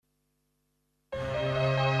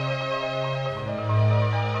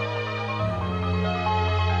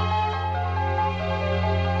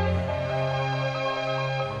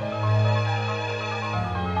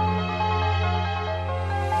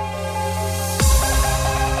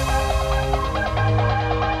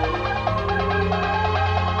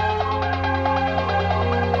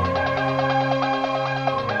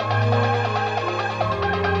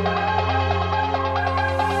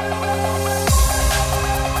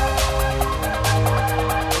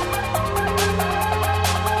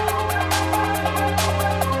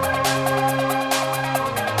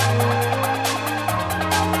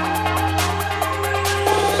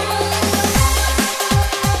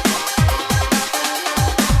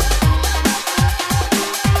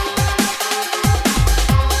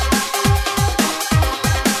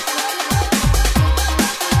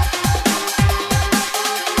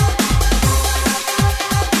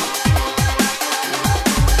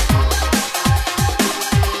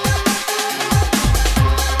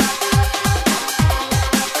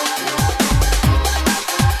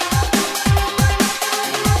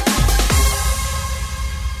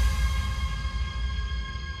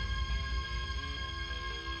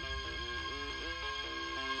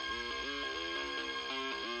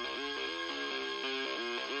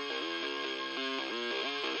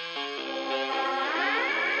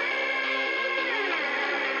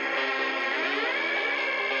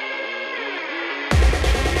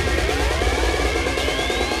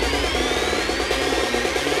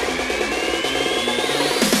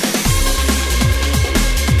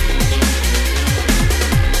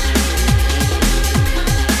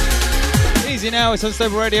Easy Now. It's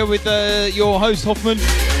Unstable Radio with your host Hoffman.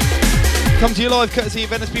 Come to you live courtesy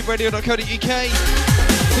of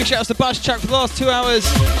nspeedradio.co.uk. Big shout outs to Bash Chat for the last 2 hours.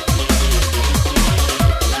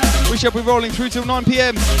 We shall be rolling through till 9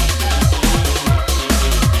 PM.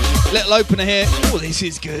 Little opener here. Oh, this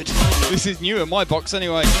is good. This is new in my box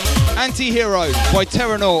anyway. Anti-Hero by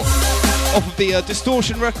Terranaut off of the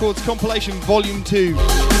Distortion Records compilation Volume 2.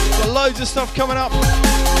 Got loads of stuff coming up.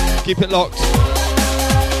 Keep it locked.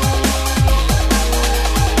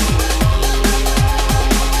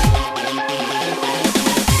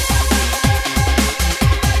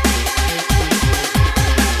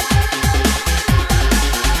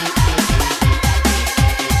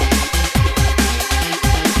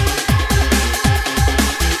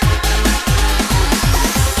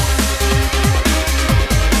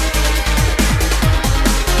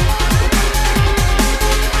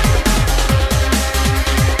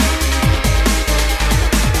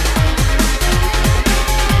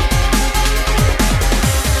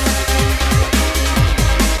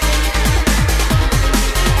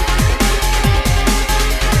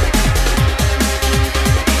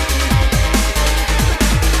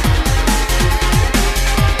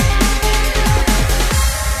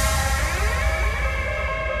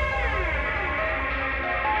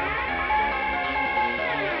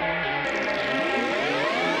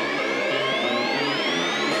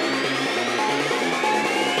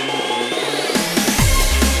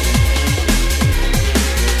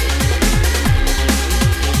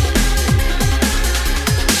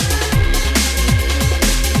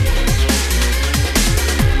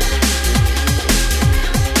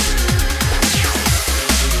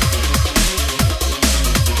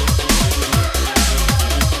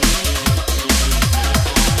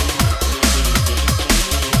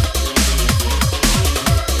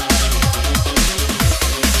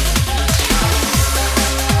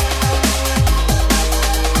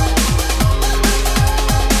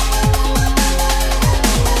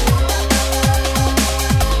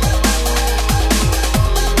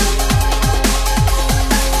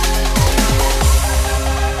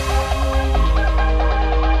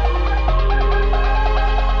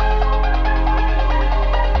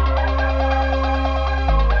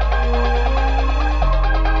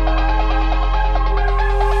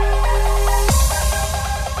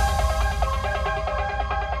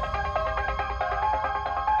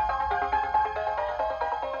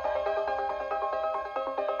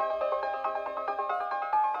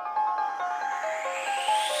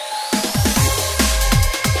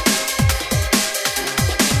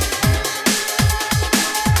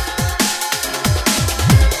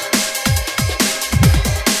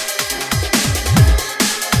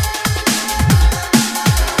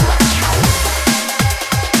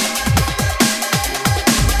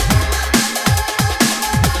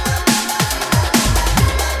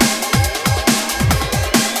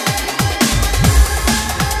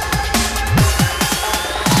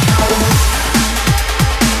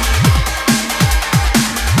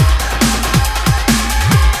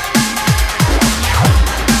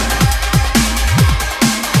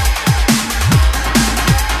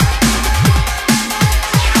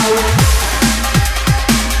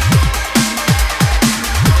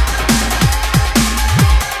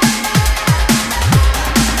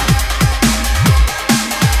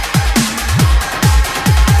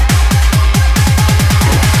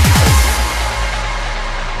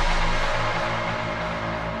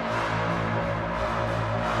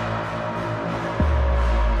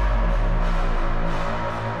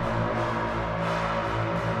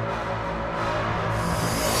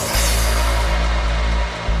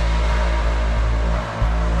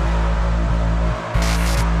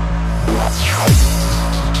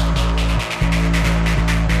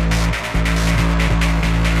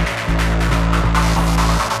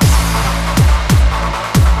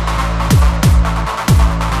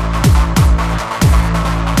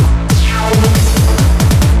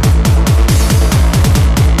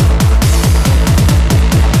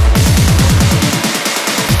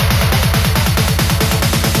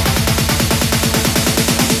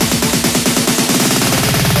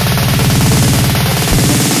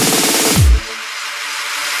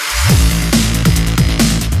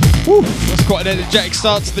 Quite an energetic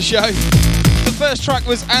start to the show. The first track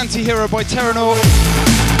was Anti-Hero by Terranaut.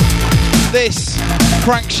 This,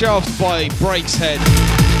 Crankshaft by Brakeshead.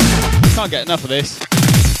 Can't get enough of this.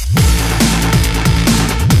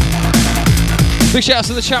 Big shout outs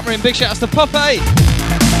to the chat room, big shout outs to Puppy.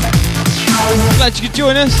 Glad you could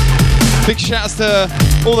join us. Big shout outs to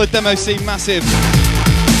all the demo scene massive.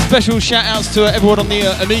 Special shout outs to everyone on the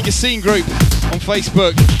Amiga scene group on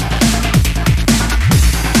Facebook.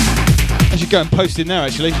 should go and post in there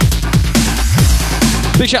actually.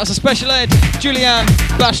 Big shout out to Special Ed, Julianne,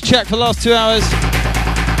 Bash Check for the last 2 hours,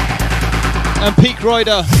 and Peak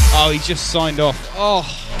Rider. Oh, he just signed off. Oh,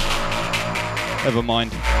 never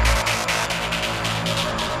mind.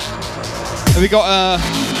 Have we got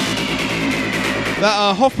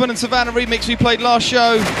that Hoffman and Savannah remix we played last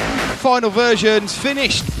show? Final version's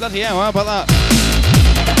finished. Bloody hell, how about that?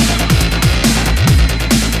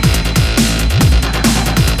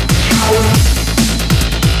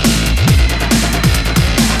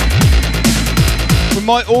 We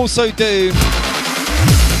might also do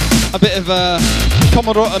a bit of a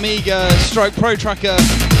Commodore Amiga stroke Pro Tracker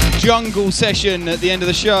jungle session at the end of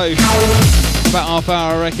the show. About half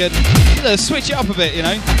hour, I reckon. Switch it up a bit, you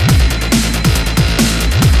know.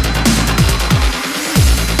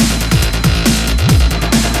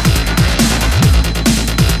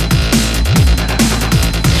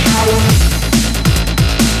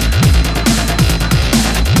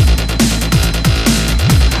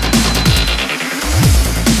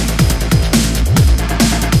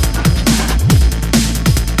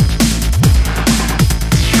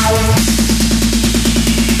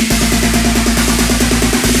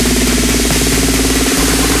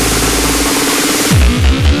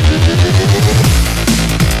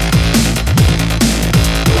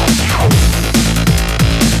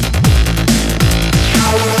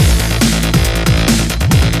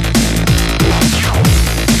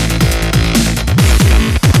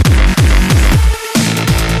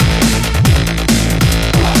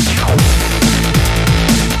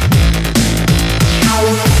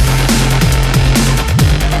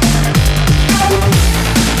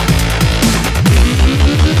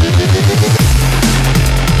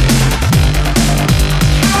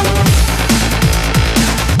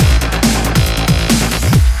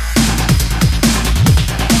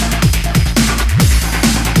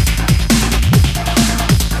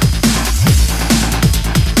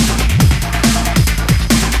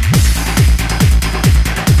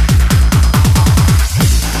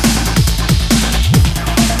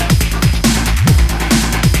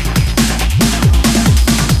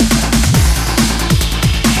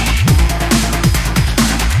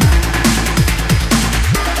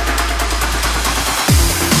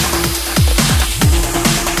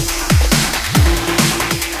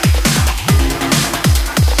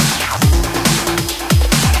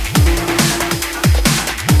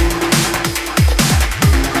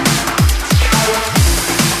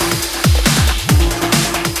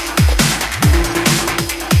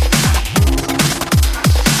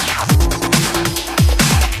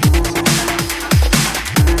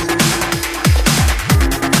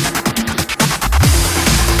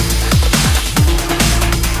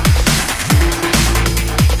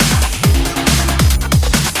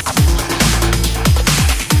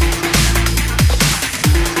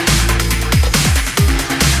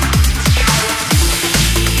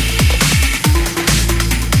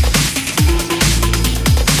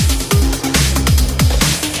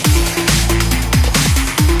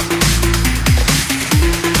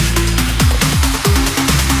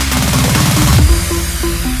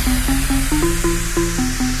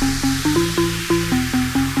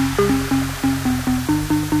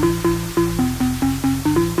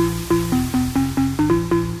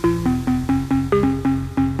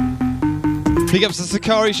 Big ups to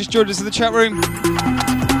Sakari, he's just joined us in the chat room.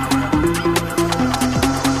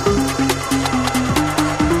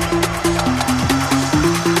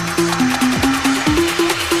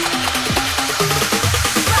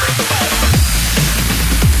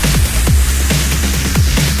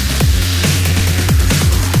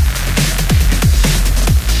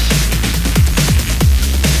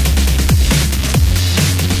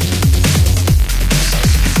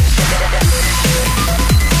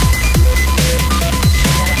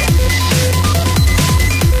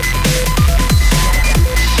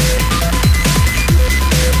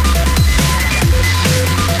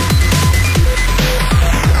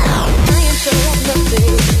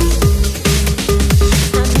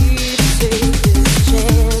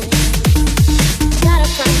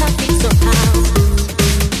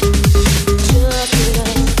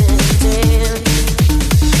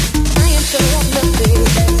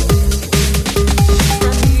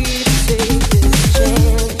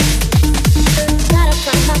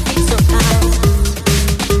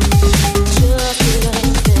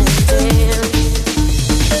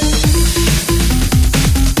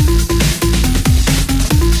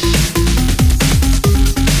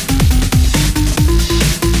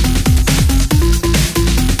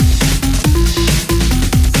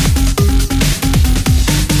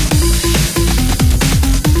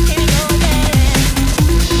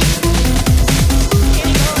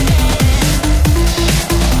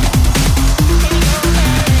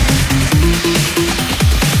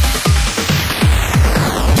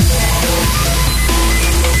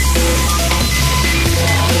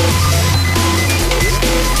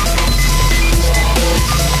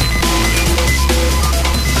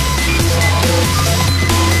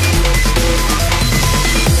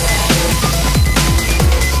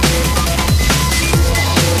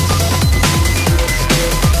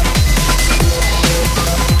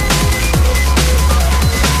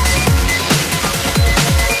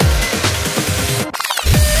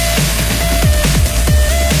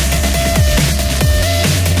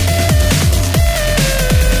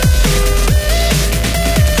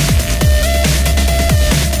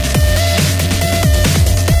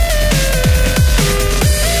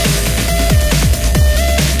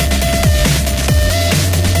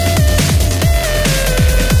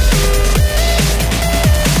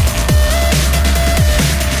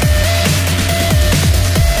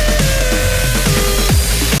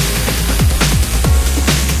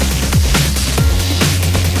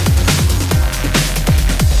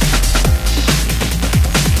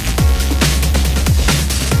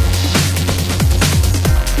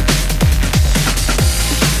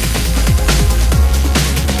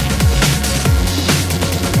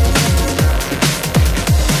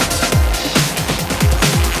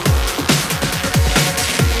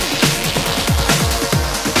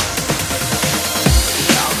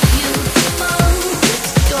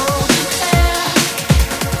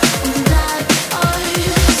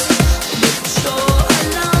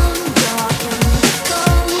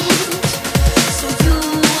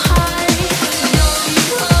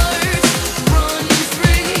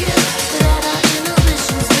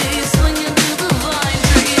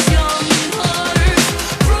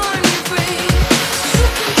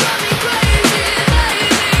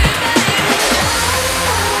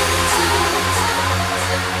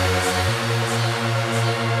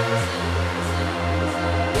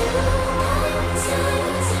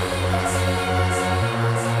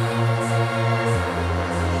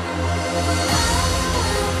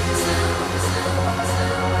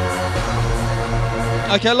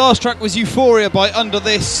 Okay, last track was Euphoria by Under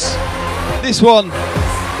This. This one,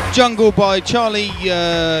 Jungle by Charlie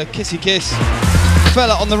Kissy Kiss.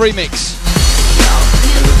 Fella on the remix.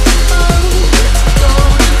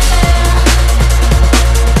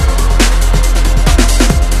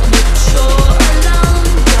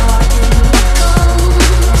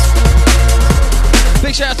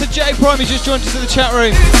 Big shout out to Jay Prime, who just joined us in the chat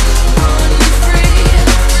room.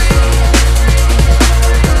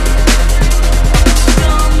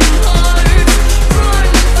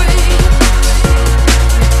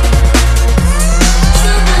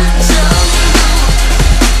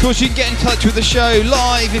 Of course, you can get in touch with the show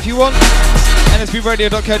live if you want.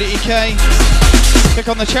 nsbradio.co.uk. Click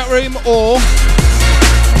on the chat room or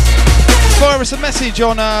fire us a message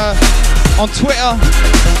on Twitter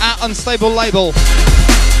 @UnstableLabel.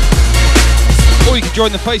 Or you can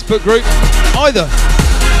join the Facebook group. Either.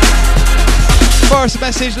 Fire us a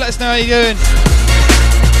message, let us know how you're doing.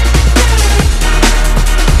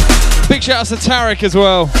 Big shout out to Tarek as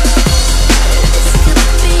well.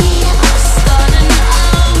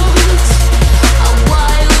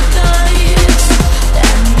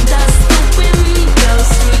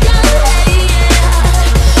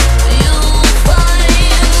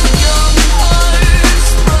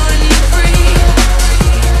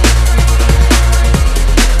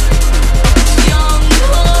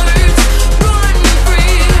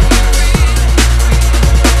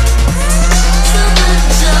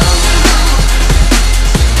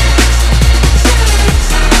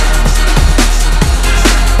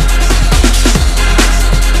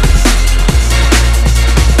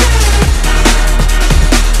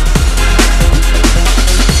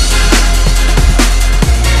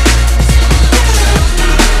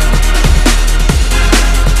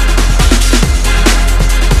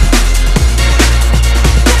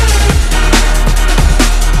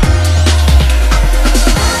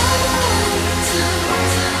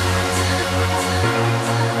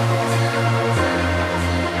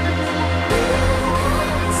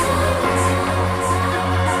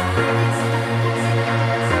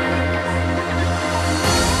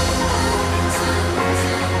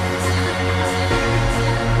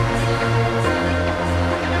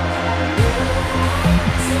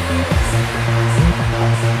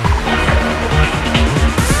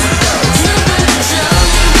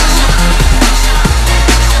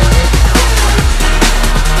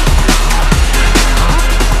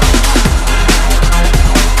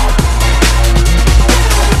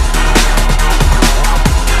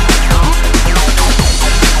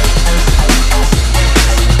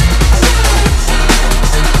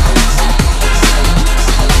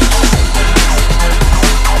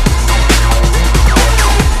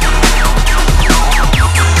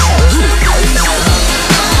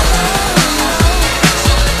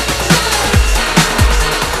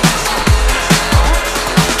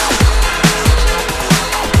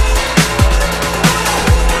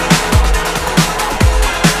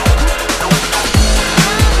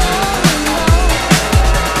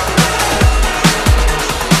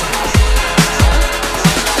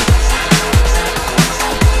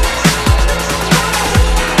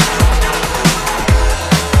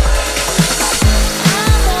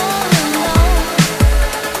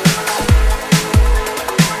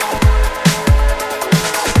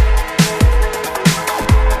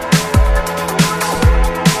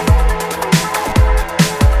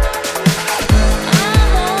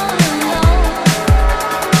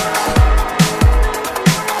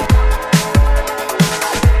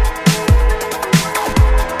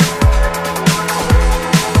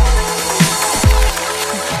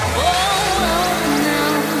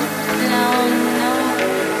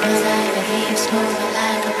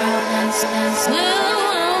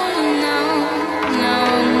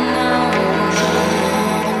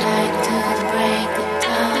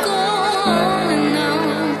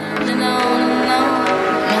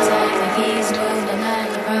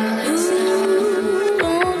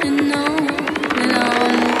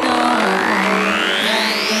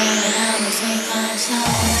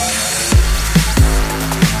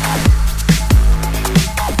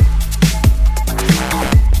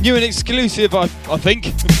 New and exclusive, I think,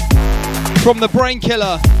 from the Brain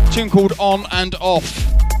Killer, tune called On and Off.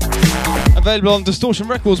 Available on Distortion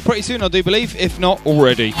Records pretty soon, I do believe, if not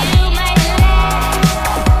already.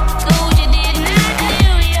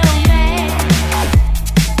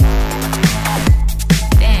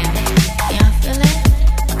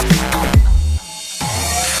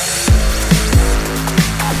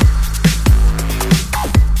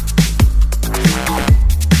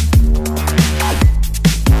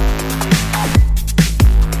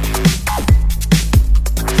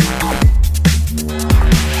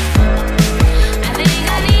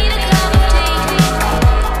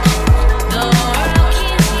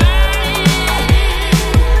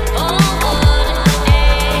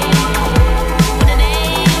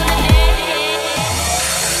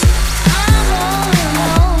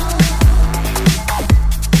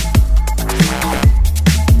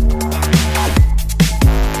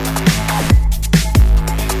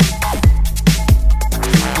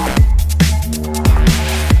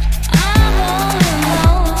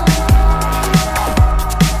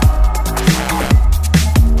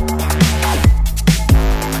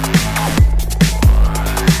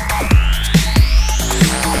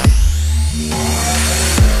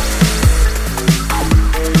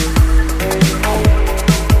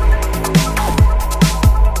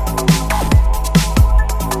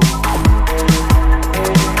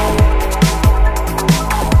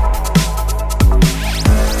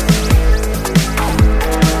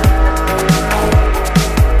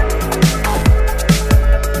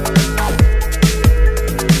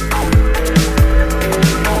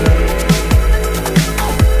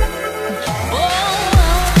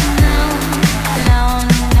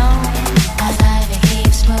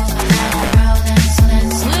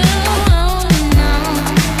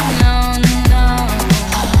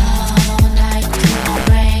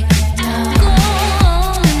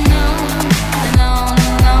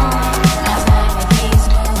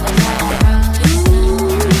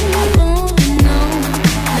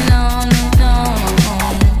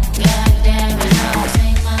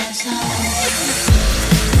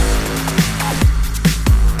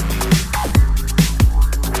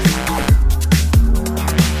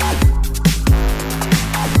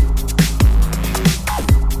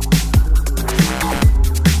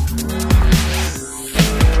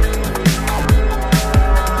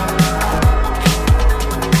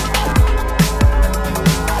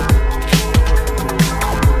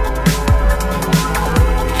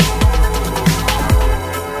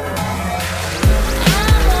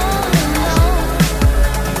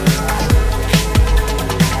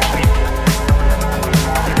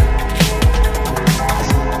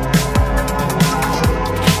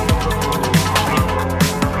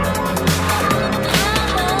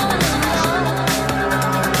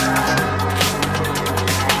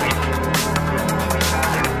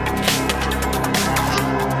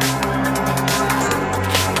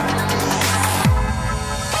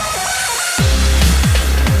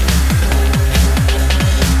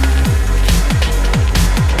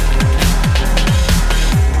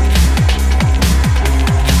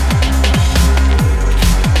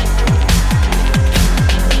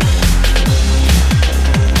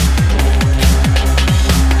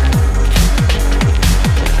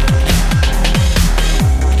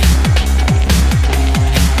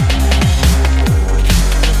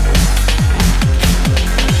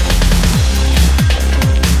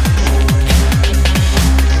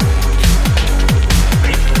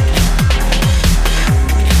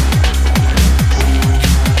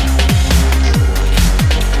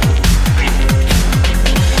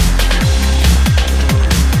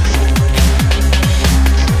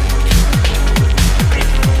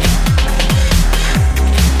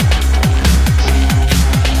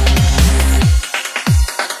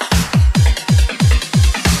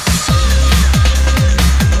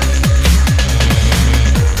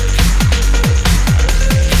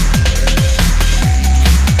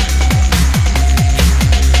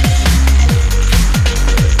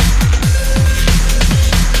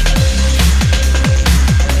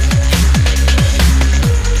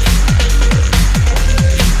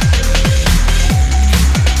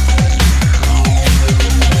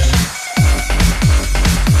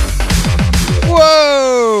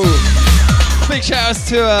 shouts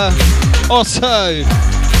to Otto,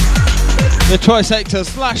 the Trisector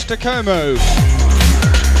 / Tacomo.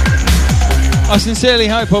 I sincerely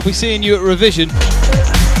hope I'll be seeing you at Revision.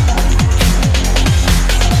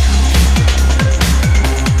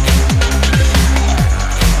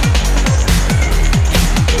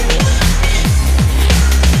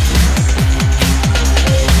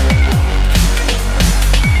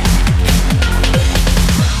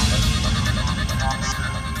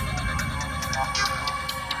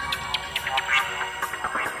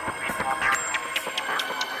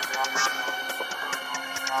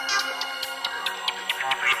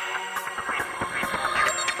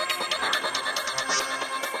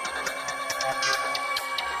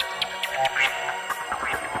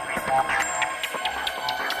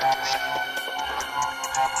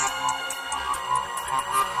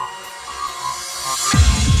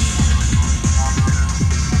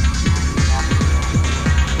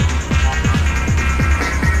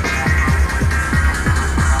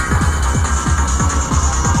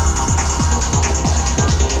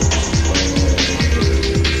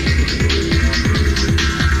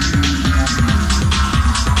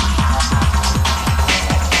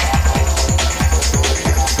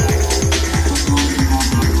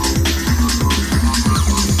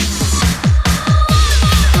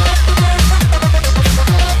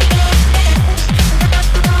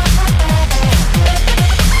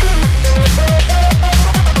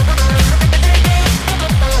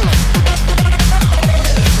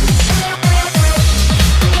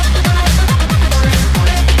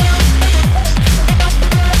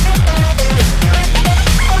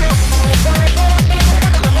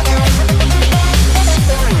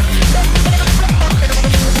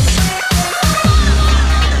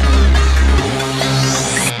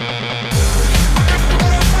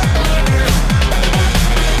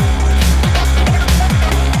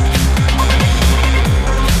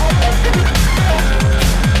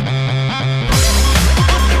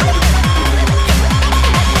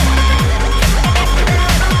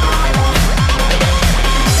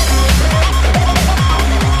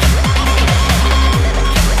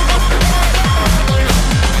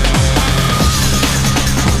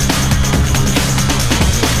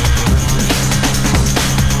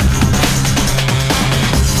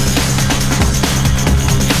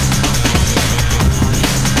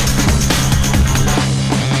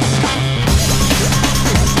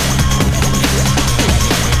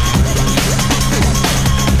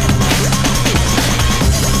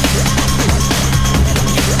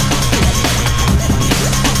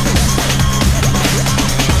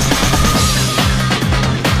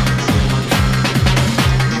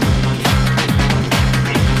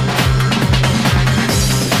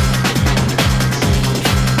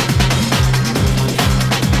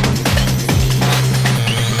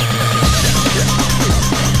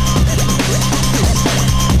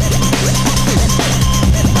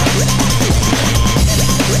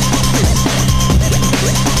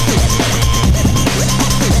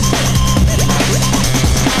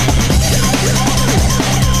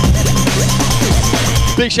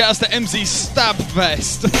 Big shouts to MZ Stab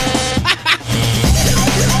Vest.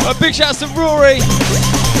 Big shouts to Rory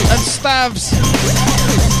and Stabs.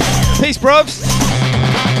 Peace, bruvs.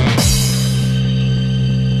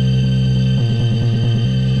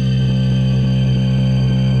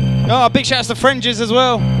 Oh, big shouts to Fringes as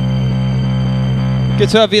well. Good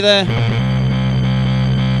to have you there.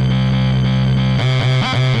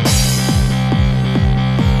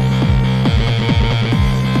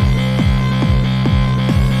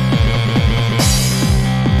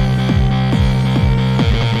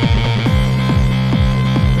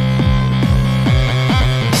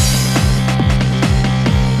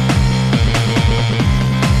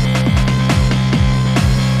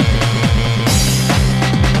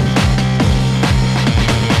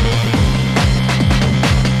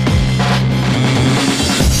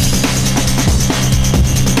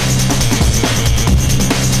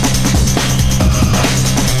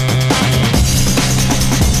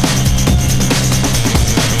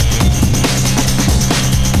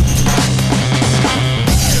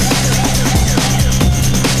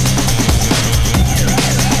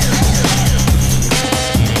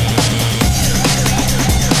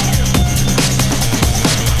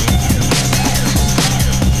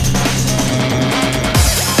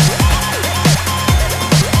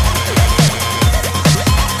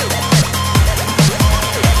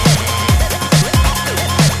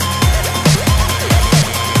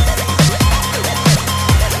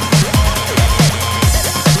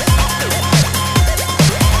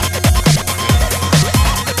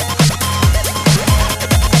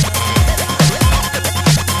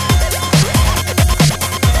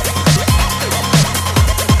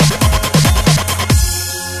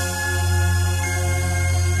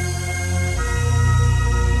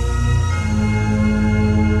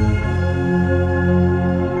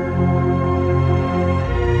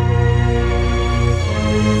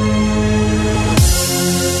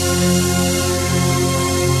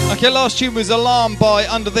 Okay, last tune was Alarm by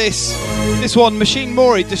Under This. This one, Machine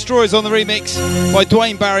Mori, Destroyers on the remix by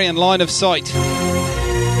Dwayne Barry and Line of Sight.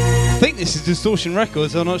 I think this is Distortion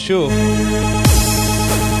Records, I'm not sure.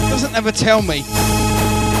 Doesn't ever tell me.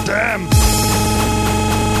 Damn.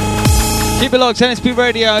 Keep it locked, NSP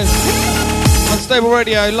Radio. Unstable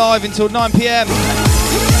Radio, live until 9 PM.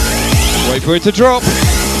 Wait for it to drop.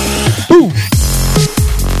 Boom.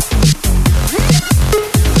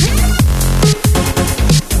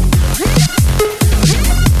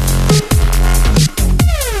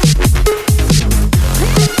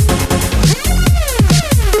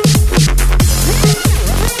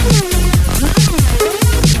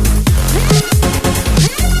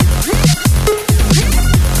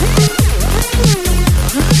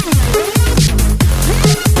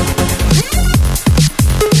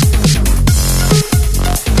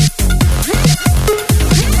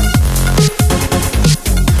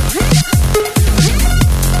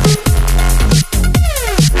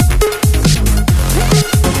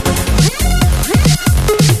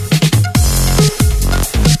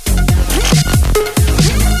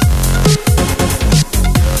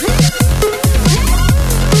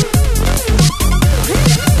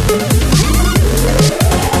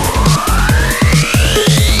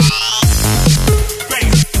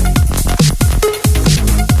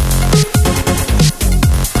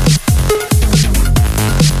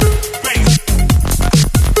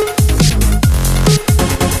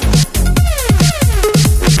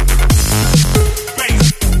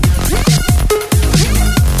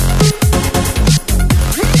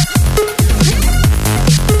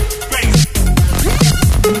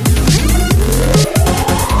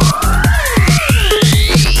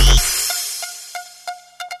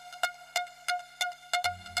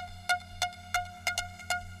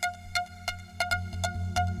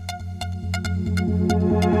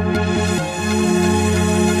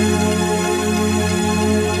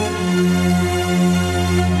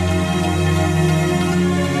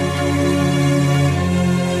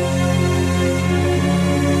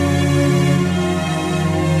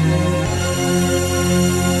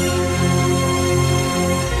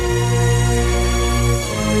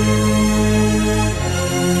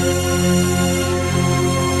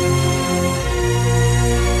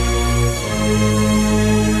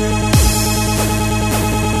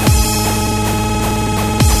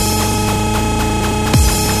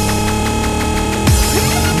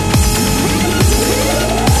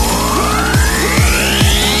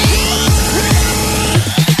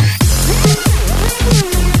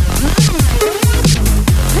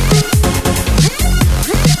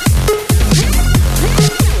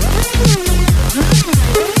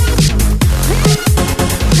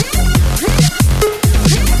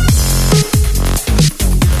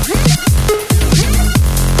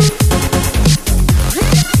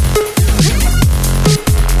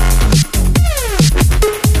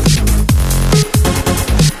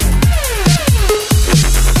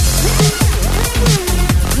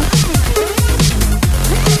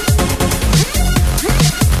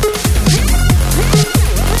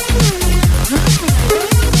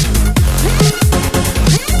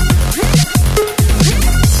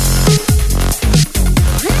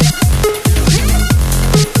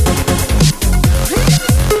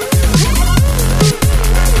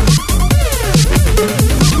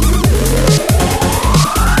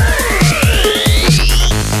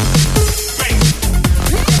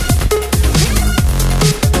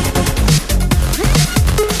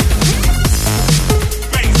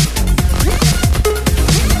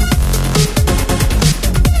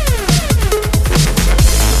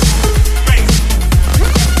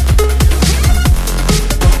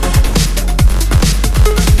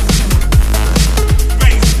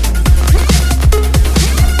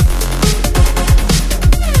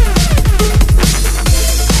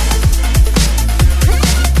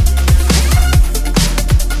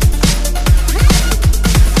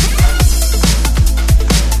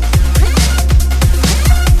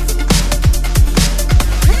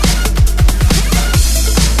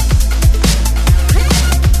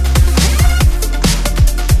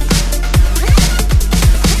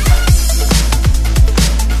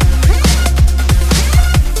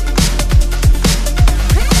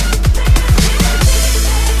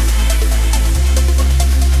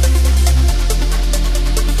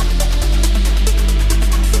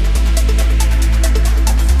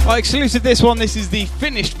 I exclusive this one. This is the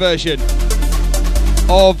finished version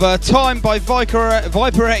of Time by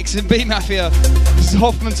Viper X and B Mafia. This is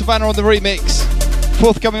Hoffman Savannah on the remix,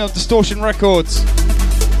 forthcoming on Distortion Records.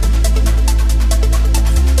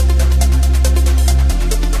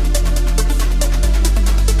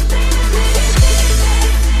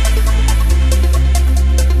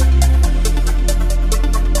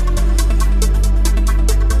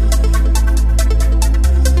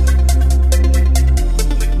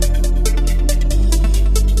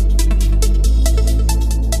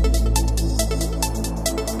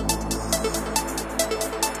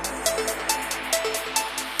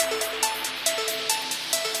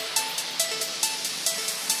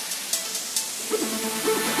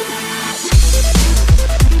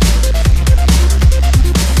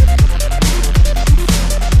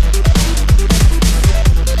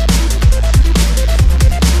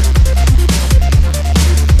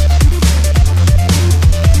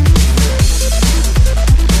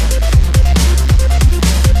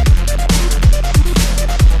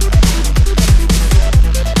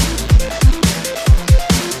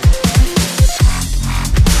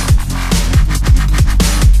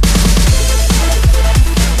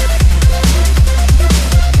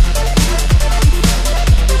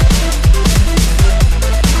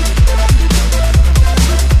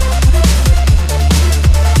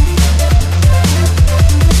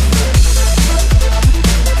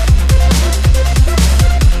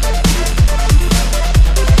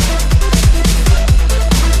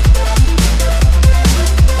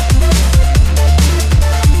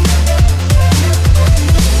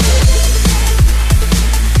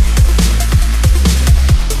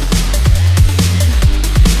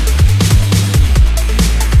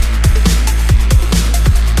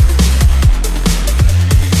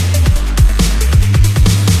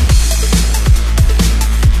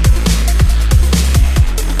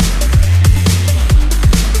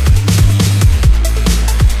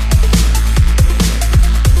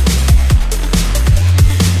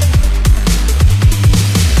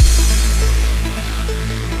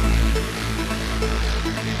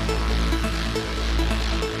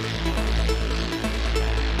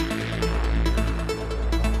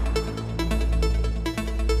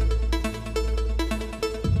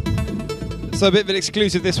 So a bit of an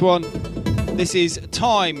exclusive, this one. This is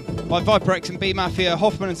Time by Viper X and B Mafia,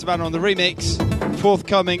 Hoffman and Savannah on the remix,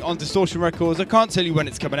 forthcoming on Distortion Records. I can't tell you when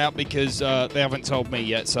it's coming out because they haven't told me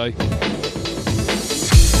yet, so...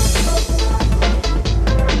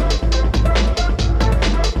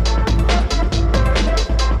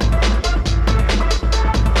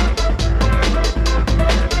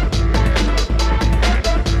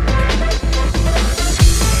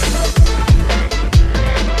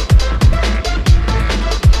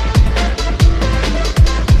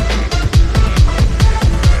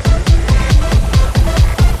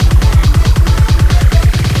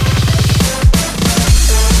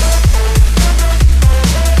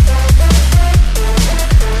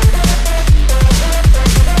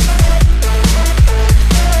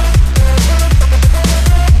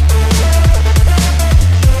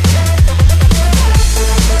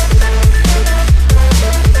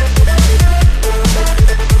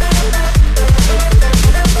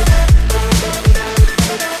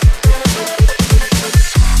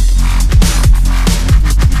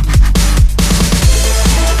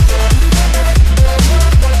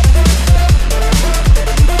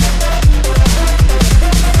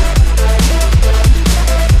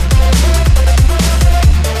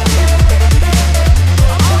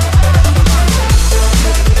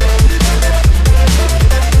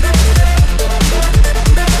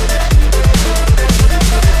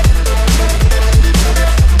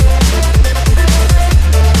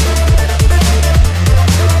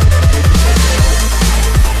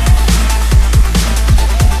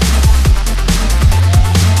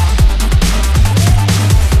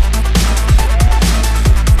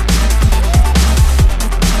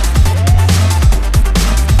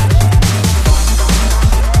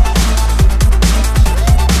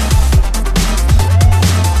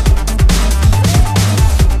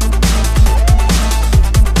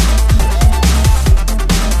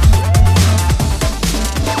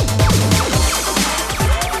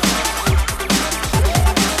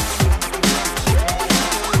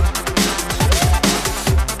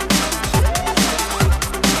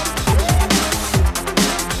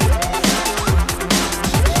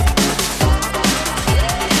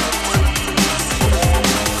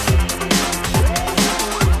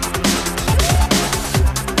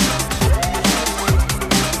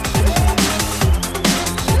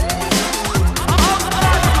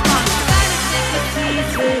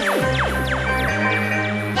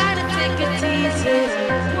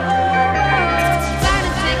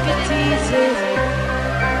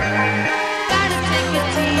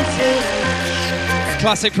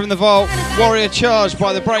 Classic from the vault, Warrior Charge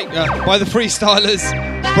by the Freestylers,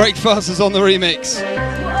 Breakfasters on the remix.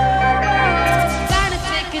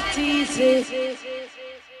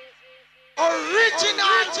 Original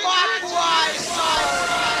bad boy.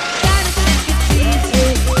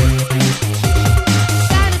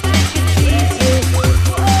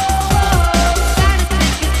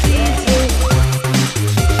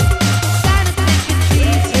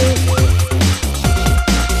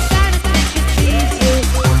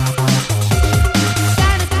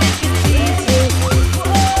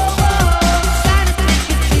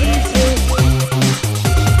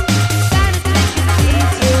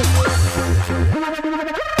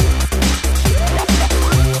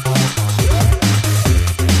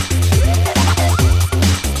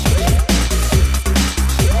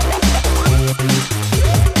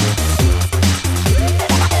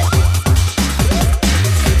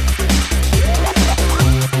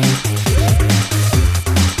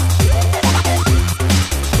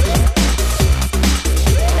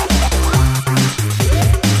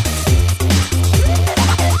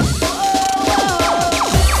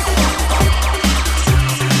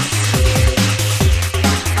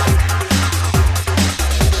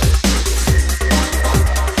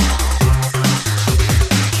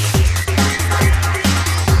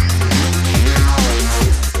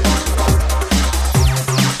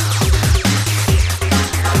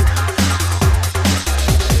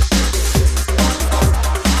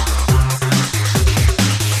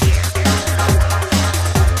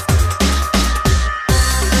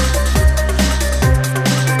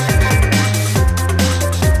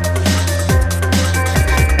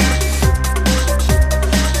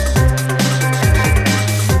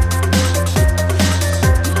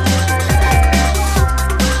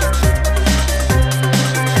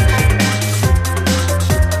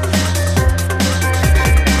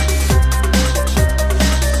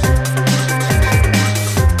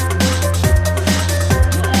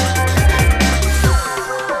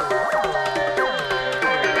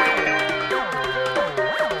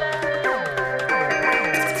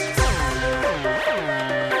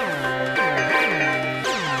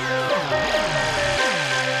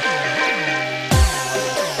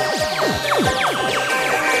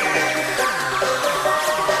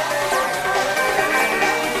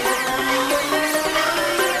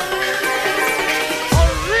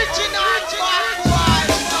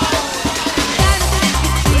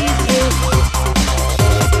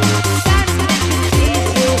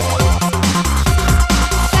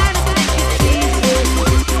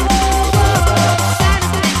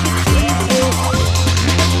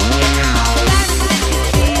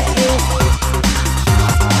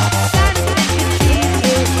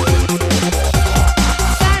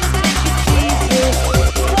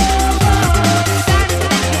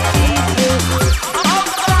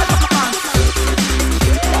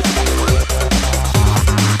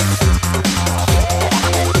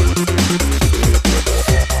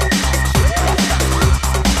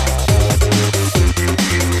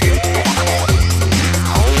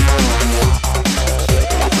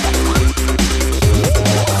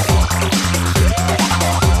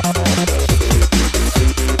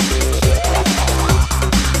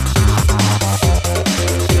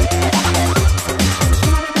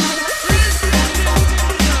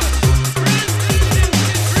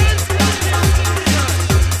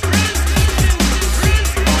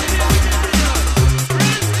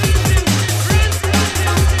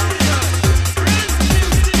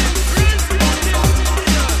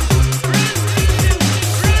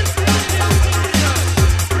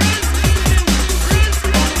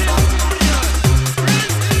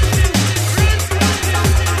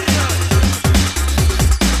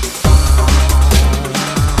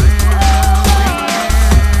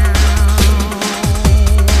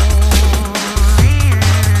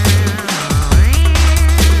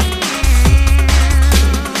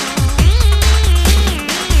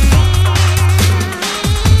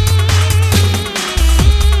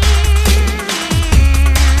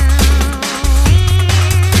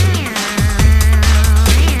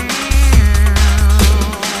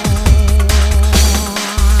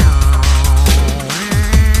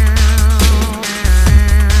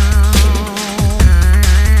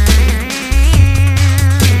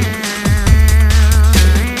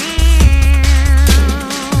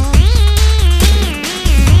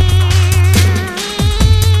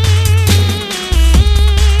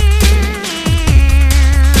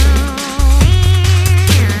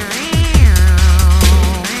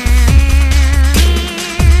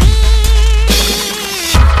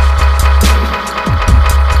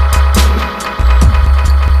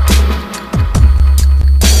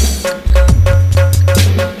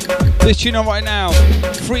 tune on right now.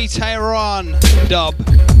 Free Tehran dub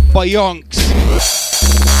by Yonks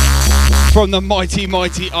from the mighty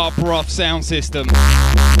Up Rough sound system.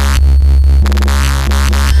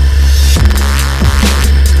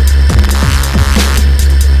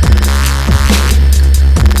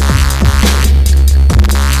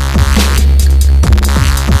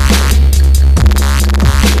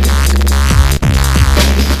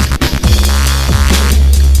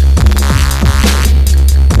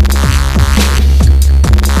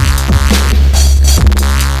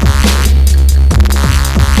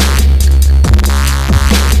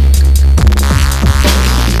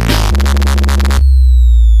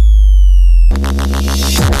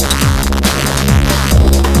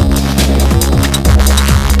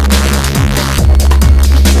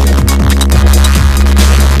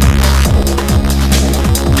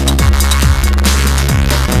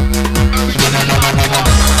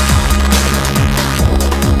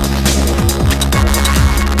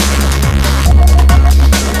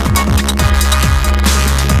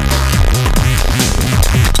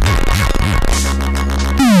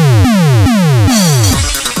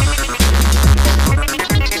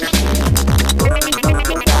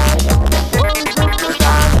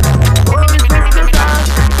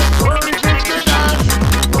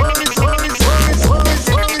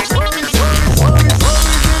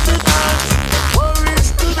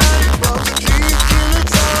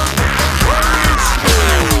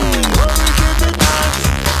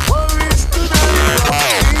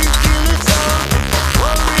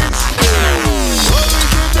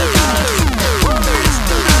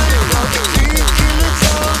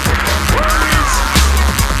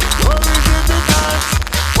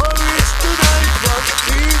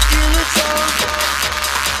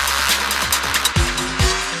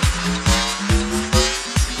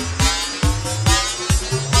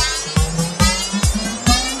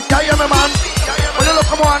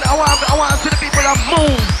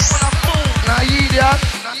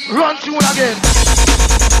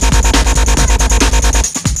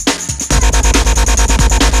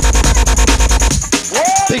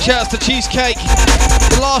 Cheesecake.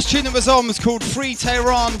 The last tune that was on was called Free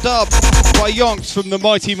Tehran Dub by Yonks from the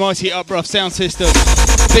mighty Up Rough sound system.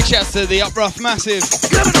 Big shouts to the Up Rough Massive,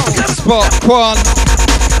 Spot, Quan,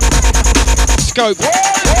 Scope,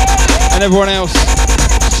 and everyone else.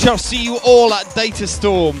 Shall see you all at Data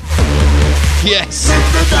Storm. Yes.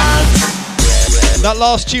 That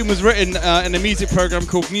last tune was written in a music program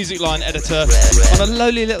called Music Line Editor on a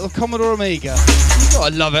lowly little Commodore Amiga. Oh, I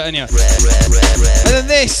love it, ain't you? And then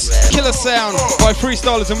this, Killer Sound by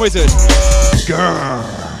Freestylers and Wizard. Grrr.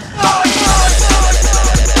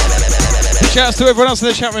 Big shouts to everyone else in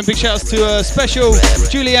the chat room. Big shouts to Special,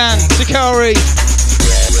 Julianne, Sakari,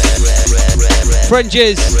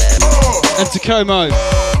 Frenches, and Takomo.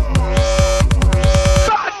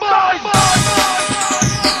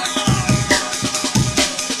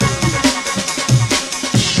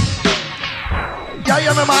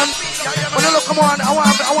 Yeah, man. When you look, come on, I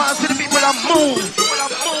want to see the people that move.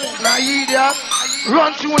 Now, you idiot,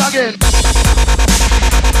 run tune again.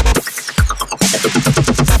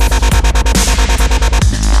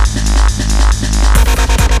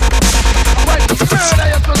 I'm going to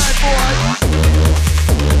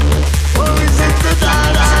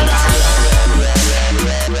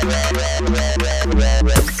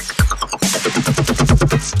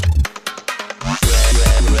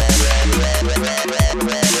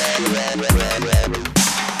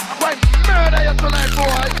murder you tonight,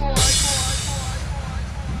 boy.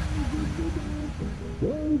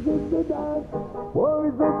 Oh, is it the Where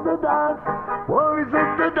is it the dance? Where is it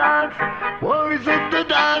the dance? Where is it the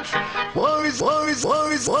dance? Where is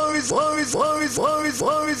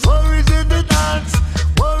it the dance?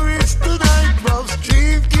 Where is the nightclub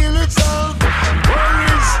street kill itself?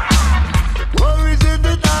 Where is it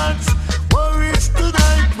the dance? Where is the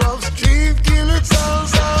nightclub street kill itself?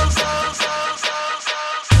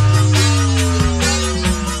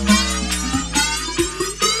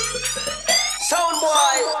 Sound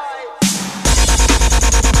boy.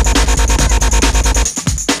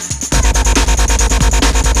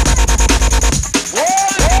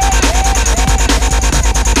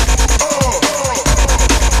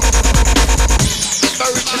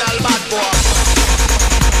 Original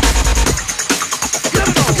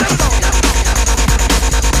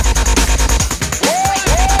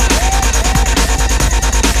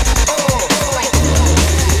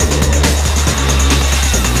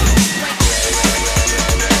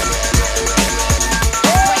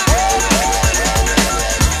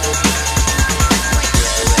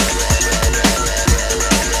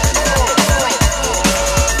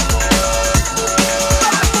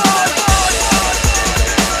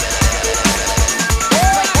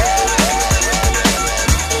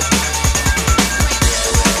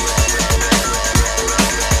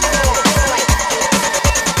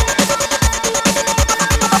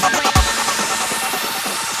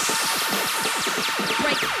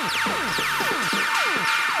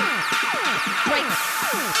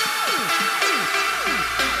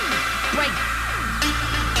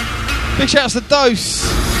Big shout outs to Dose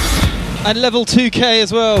and Level 2K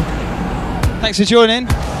as well. Thanks for joining.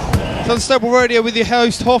 It's Unstable Radio with your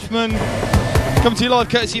host Hoffman. Coming to you live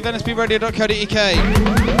courtesy of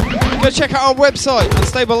nsbradio.co.uk. Go check out our website,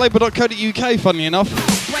 unstablelabel.co.uk, funnily enough.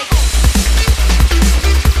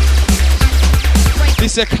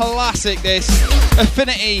 This is a classic, this.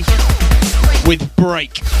 Affinity with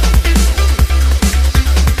Break.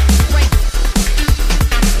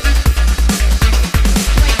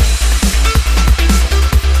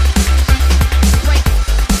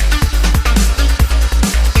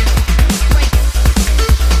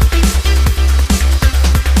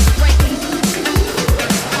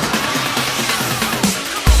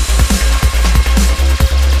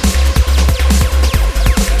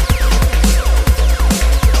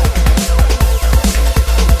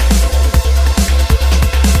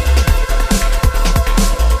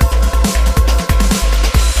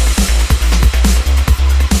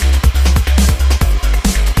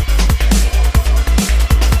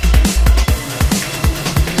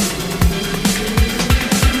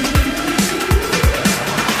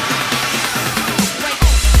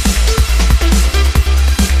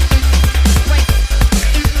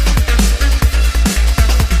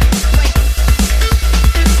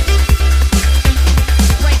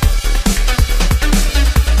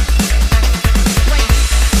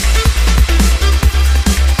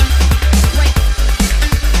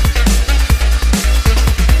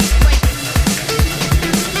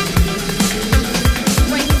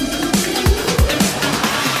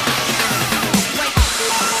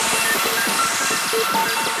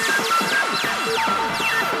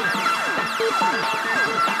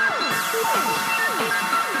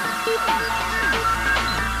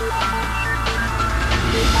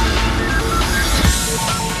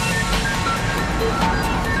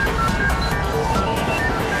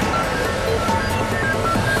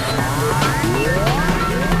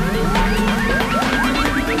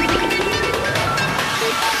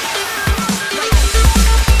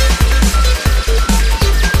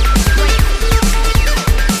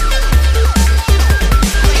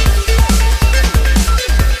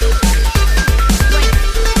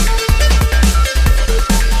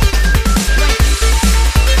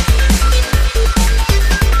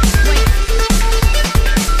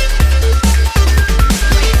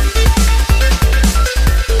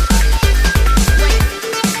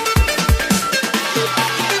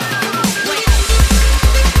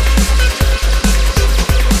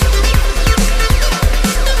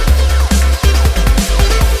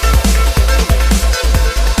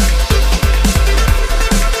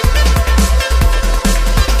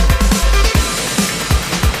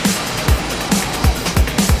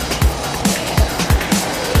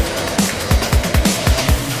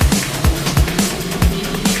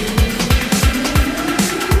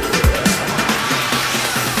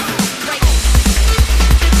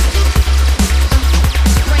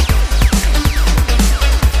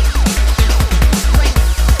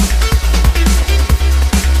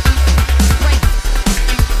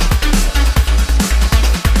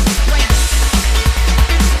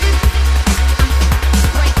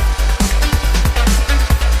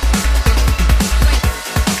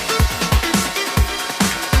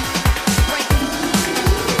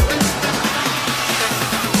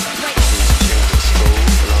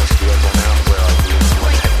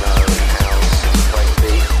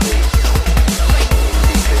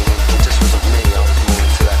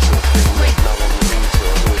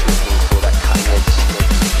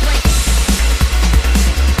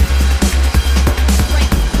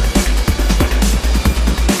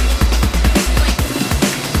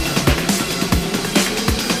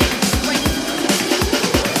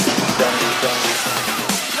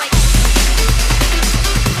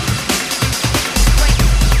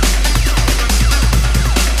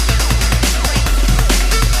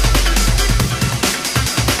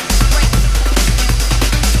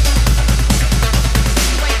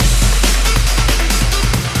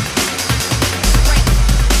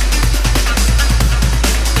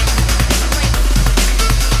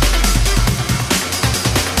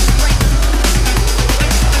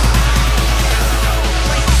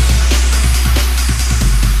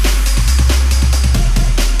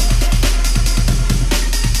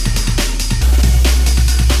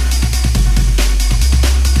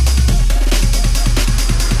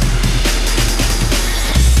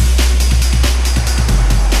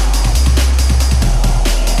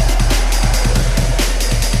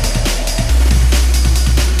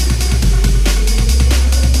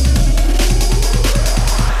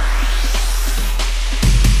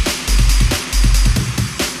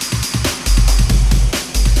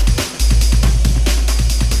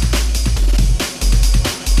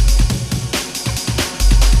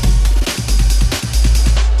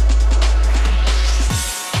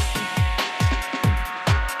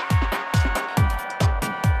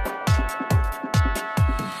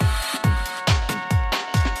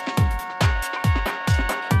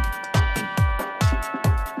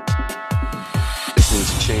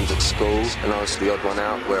 tunes at school, and I was the odd one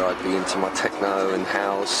out where I'd be into my techno and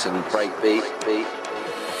house and breakbeat,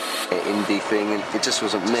 indie thing, and it just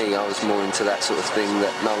wasn't me. I was more into that sort of thing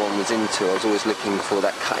that no one was into. I was always looking for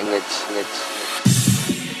that cutting edge.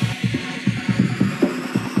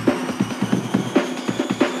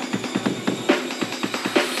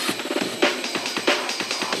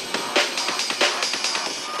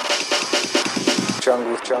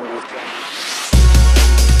 Jungle.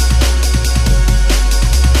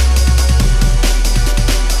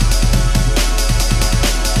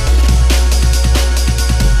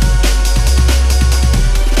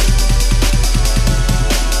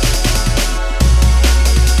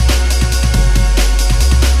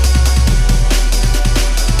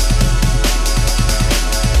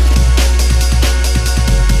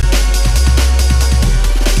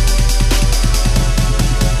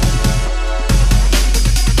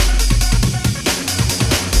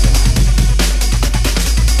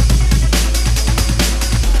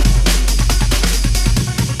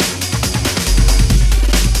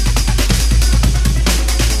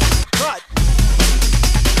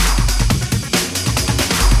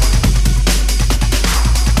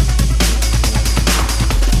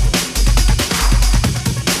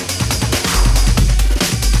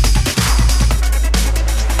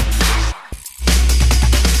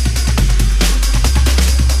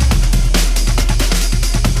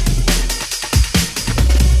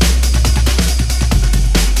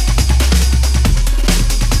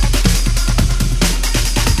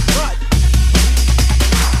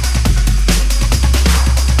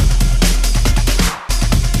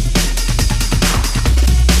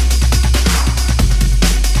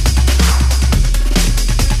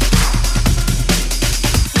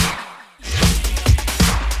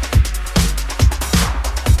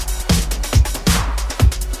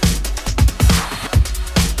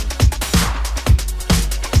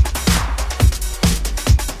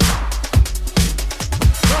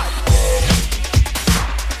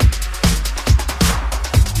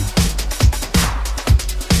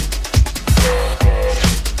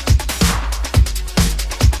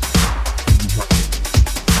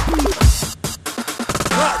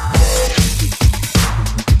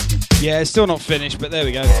 Yeah, it's still not finished, but there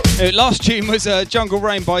we go. Last tune was Jungle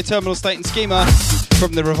Rain by Terminal State and Schema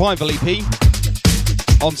from the Revival EP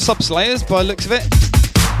on Subslayers by the looks of it.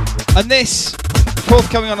 And this,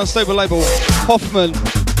 forthcoming on a stable label, Hoffman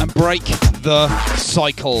and Break the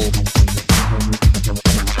Cycle.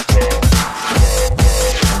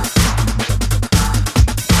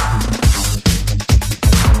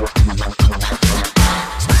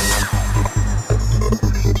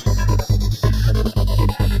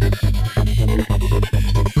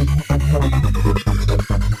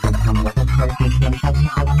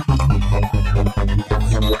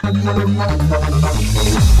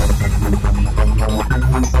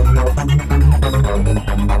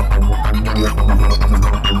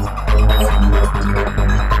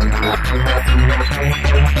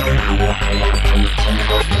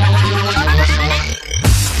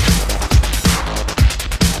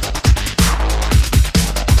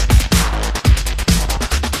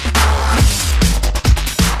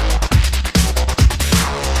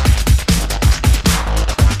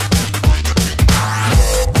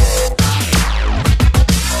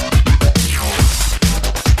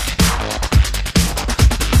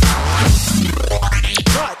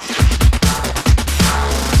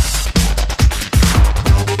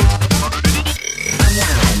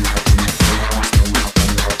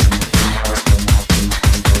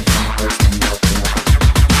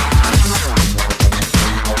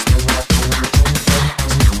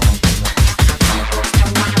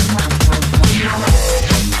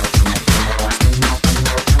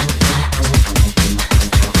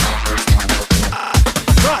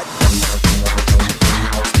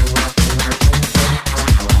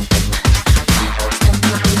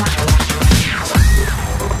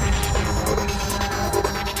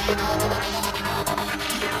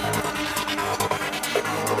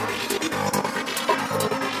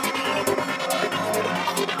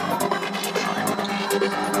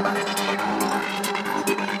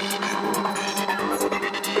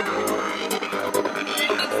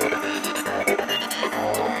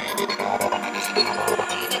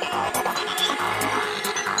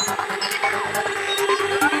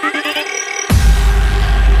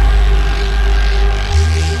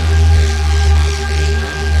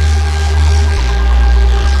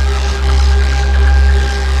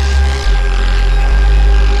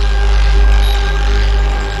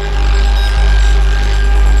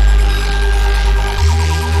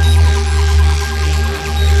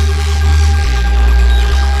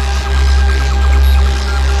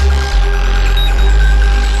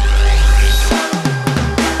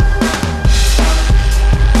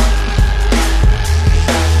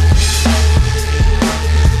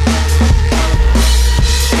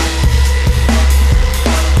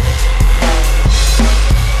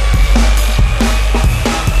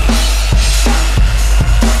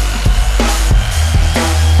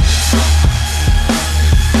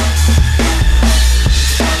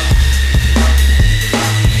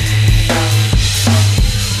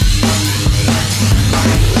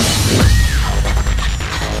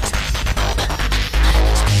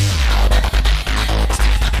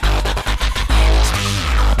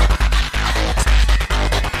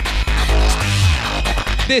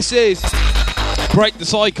 This is Break the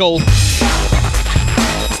Cycle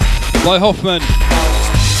by Hoffman.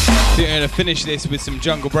 I think I'm going to finish this with some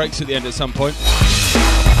jungle breaks at the end at some point.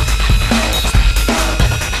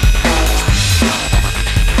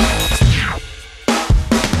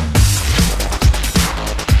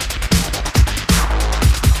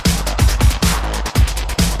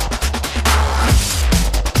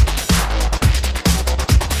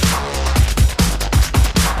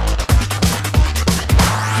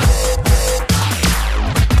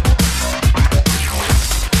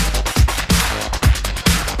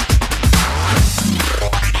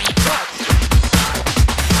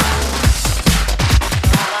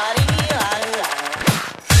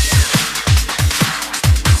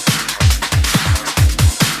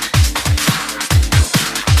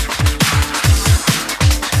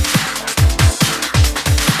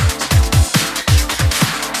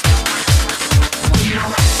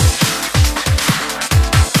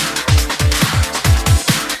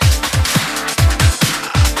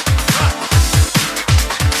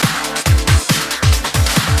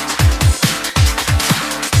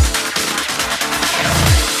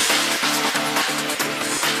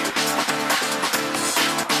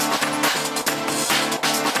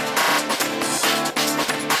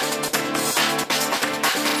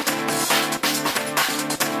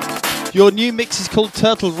 Your new mix is called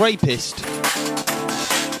Turtle Rapist.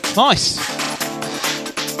 Nice.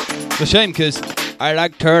 It's a shame because I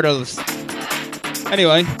like turtles.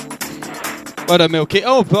 Anyway, well done, Milky.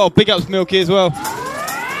 Oh, big ups Milky as well.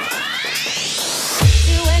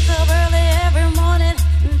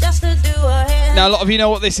 Now, a lot of you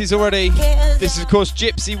know what this is already. This is, of course,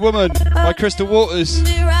 Gypsy Woman by Crystal Waters.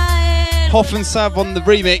 Hoff and Sav on the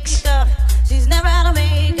remix.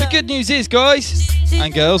 The good news is, guys,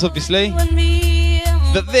 and girls, obviously,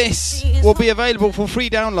 that this will be available for free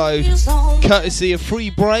download, courtesy of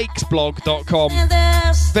freebreaksblog.com,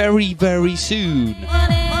 very, very soon.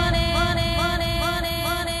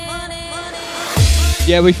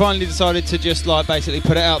 Yeah, we finally decided to just, like, basically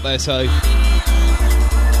put it out there, so...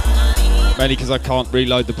 Mainly because I can't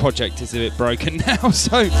reload the project, it's a bit broken now,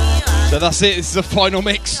 so that's it, this is the final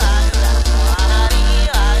mix.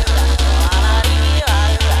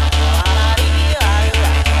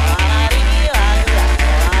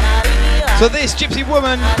 So this, Gypsy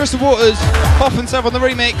Woman, Crystal Waters, Hoff and Sav on the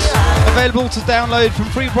remix, available to download from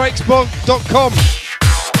freebreaksblog.com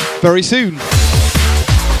very soon.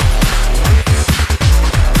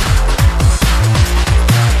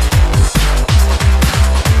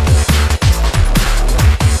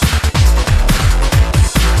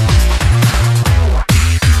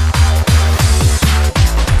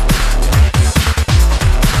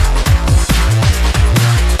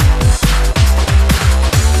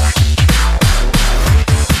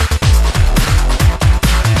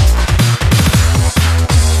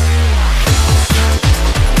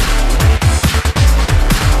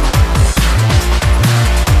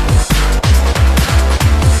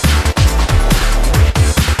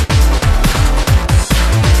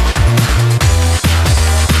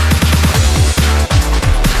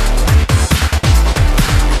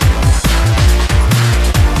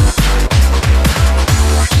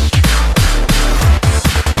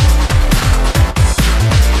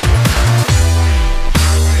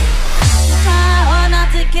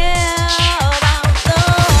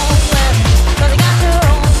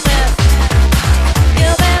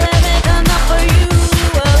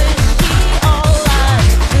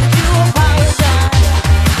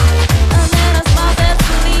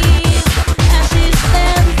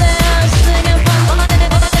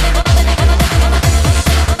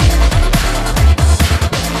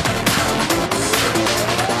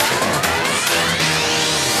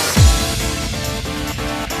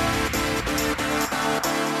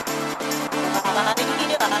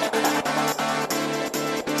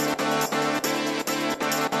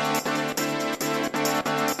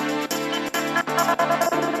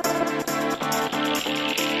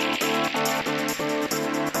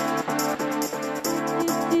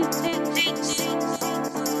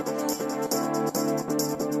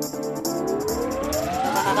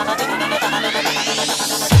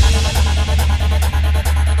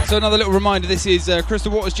 So another little reminder, this is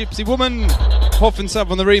Crystal Waters, Gypsy Woman, Hoff and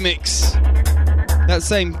Sav on the remix. That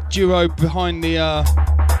same duo behind the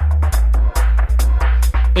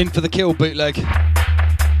In For The Kill bootleg.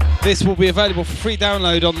 This will be available for free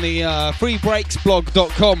download on the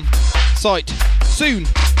freebreaksblog.com site soon,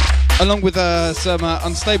 along with some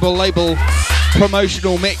Unstable Label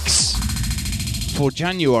promotional mix for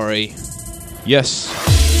January. Yes.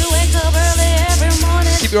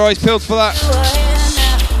 Keep your eyes peeled for that.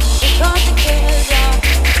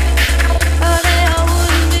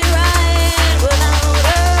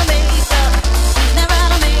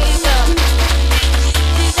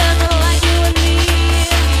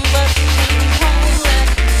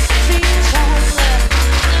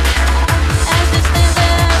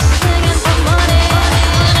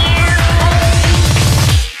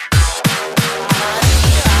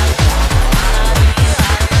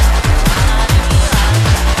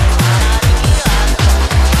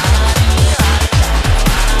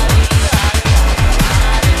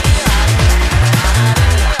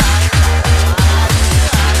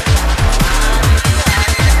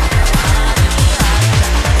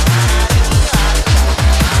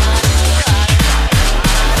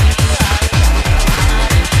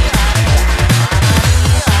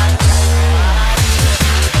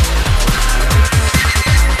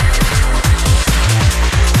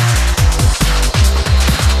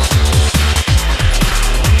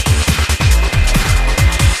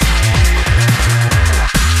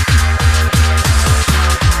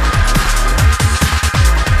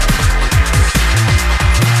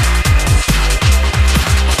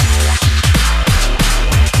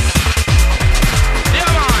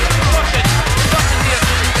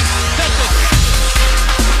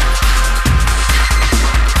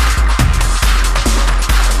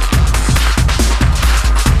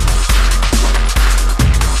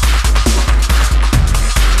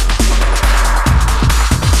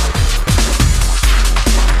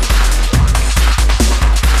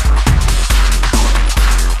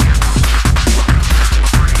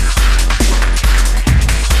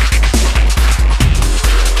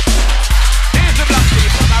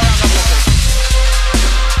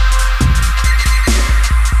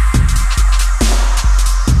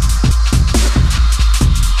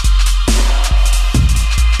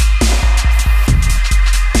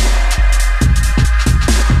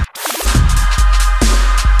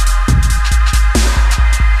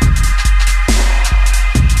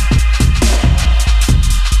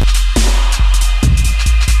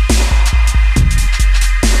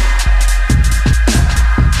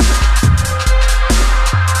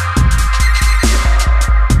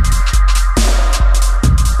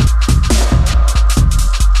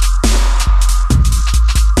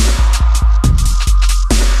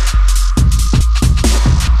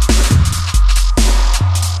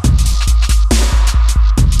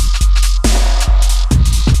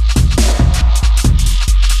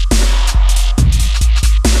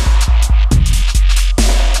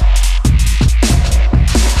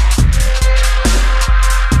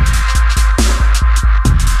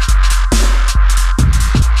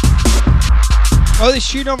 Oh, this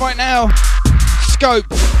tune on right now. Scope.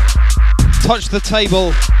 Touch the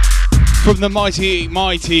Table from the mighty,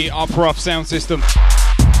 mighty Uprough sound system.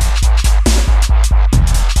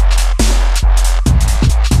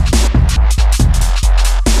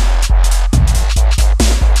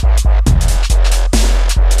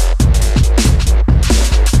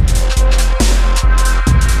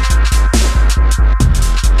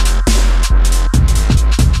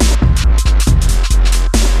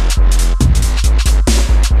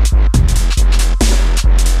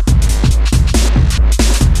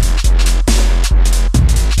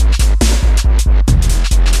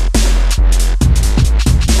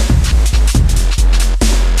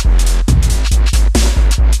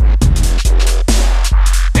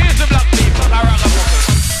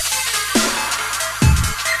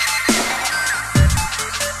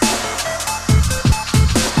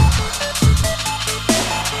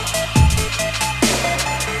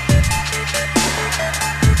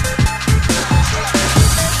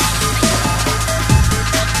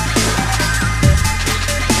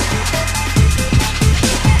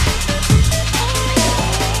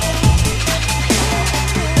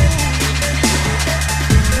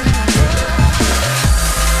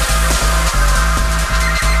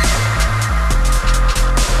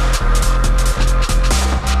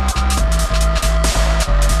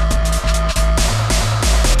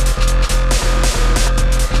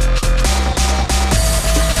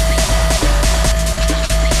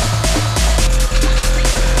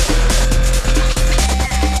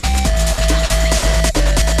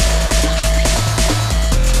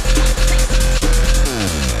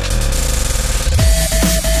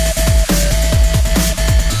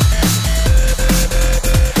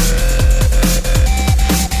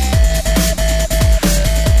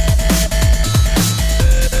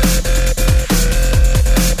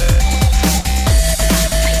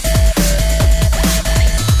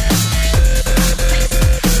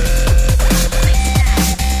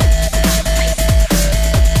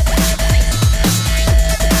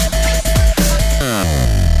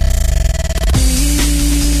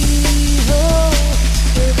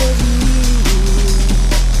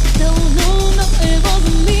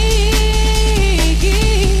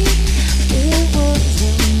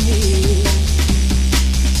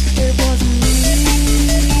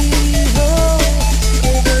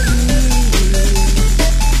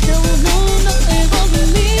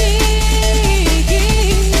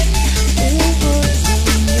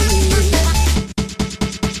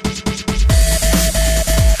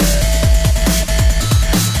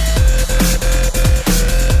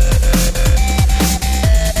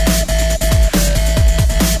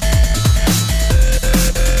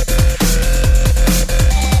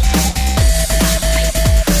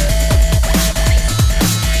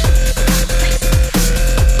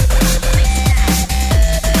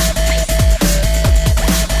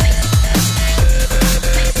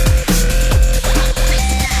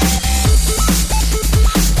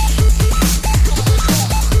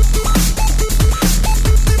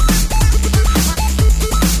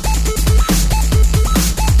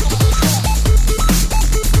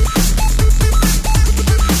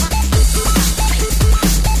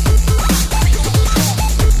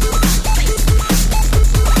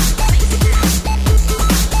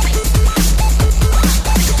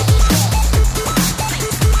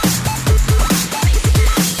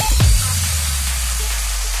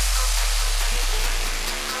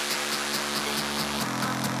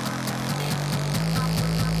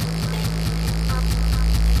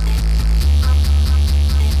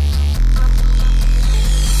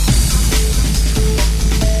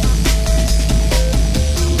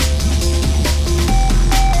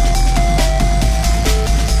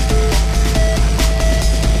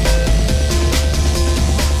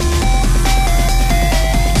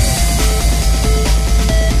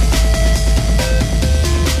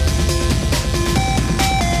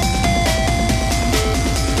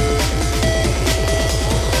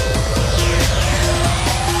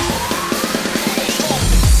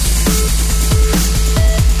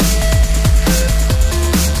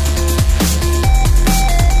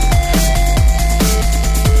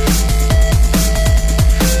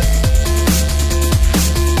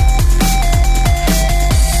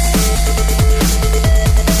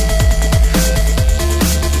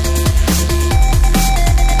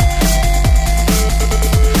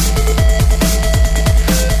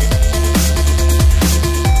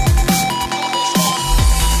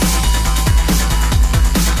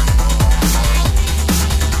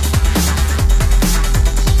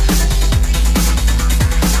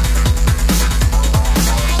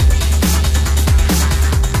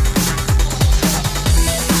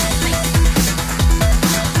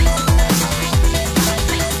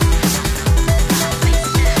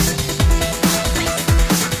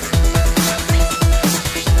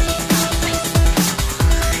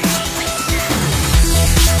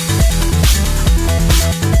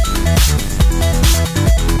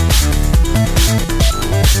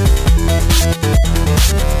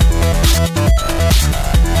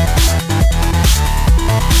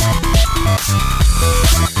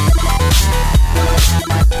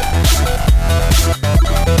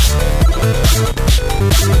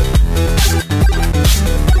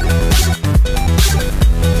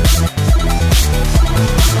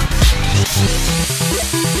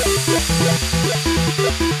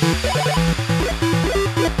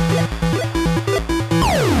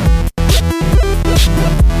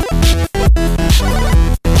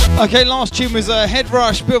 Okay, last tune was Head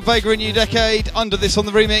Rush, Bill Vega and New Decade, Under This on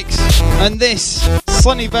the remix. And this,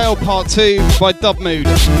 Sunnyvale Part 2 by Dub Mood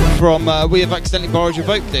from We Have Accidentally Borrowed Your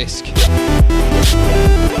Vote disc.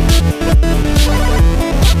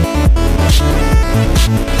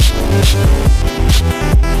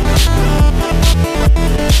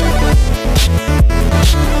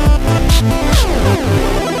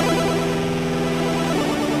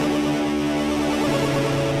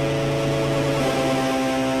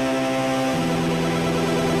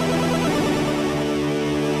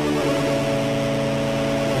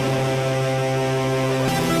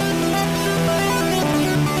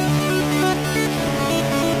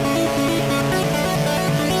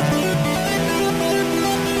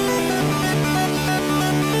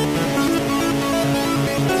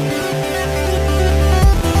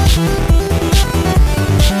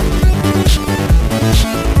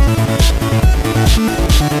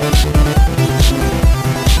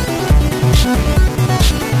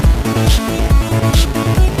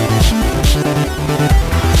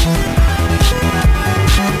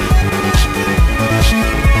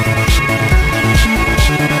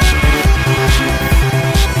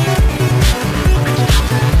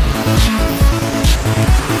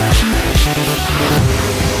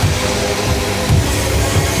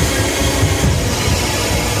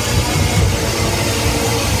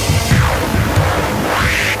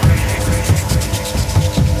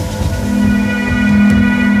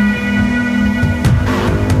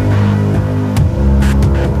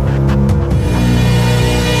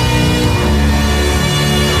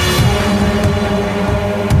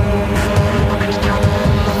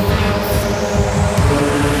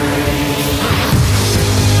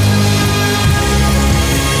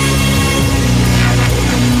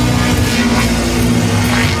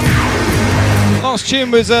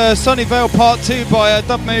 Tune was Sunnyvale Part 2 by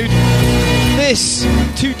Dub Mood. This,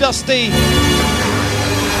 Too Dusty,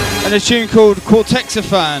 and a tune called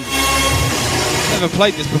Cortexophane. Never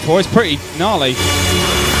played this before, it's pretty gnarly.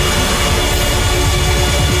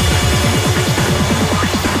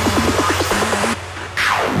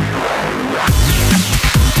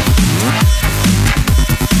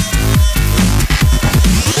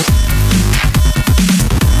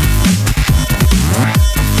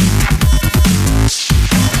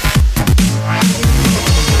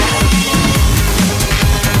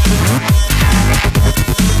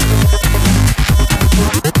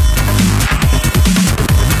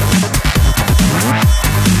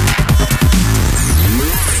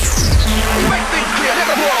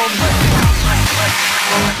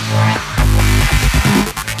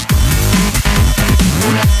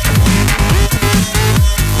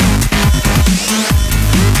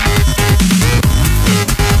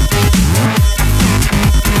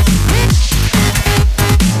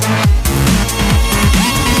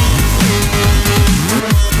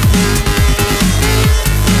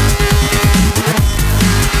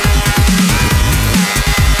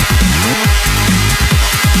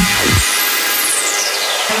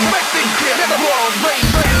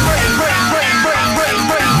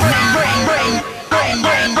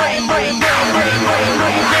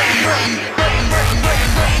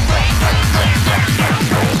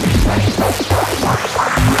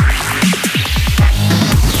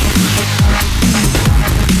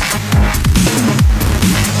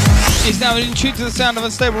 Now in tune to the sound of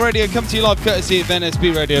Unstable Radio, come to you live courtesy of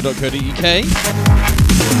nsbradio.co.uk.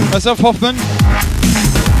 Myself, Hoffman.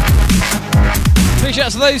 Big shout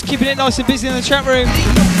out to those keeping it nice and busy in the chat room.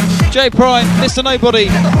 J Prime, Mr. Nobody,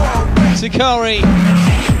 Sakari,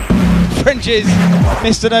 Frenches,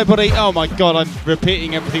 Mr. Nobody. Oh my god, I'm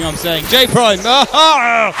repeating everything I'm saying. J Prime,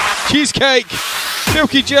 Cheesecake,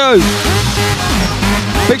 Milky Joe.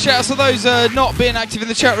 Big shout out to those not being active in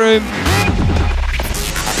the chat room.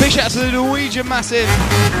 Big shout out to the Norwegian Massive,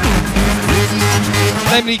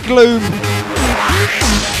 namely Gloom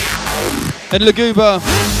and Laguba.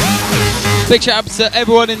 Big shout out to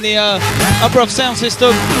everyone in the Upper Off Sound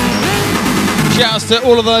System. Shout outs to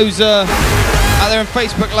all of those out there in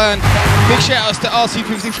Facebook land. Big shout outs to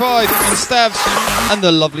RC55 and Stavs and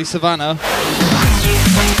the lovely Savannah.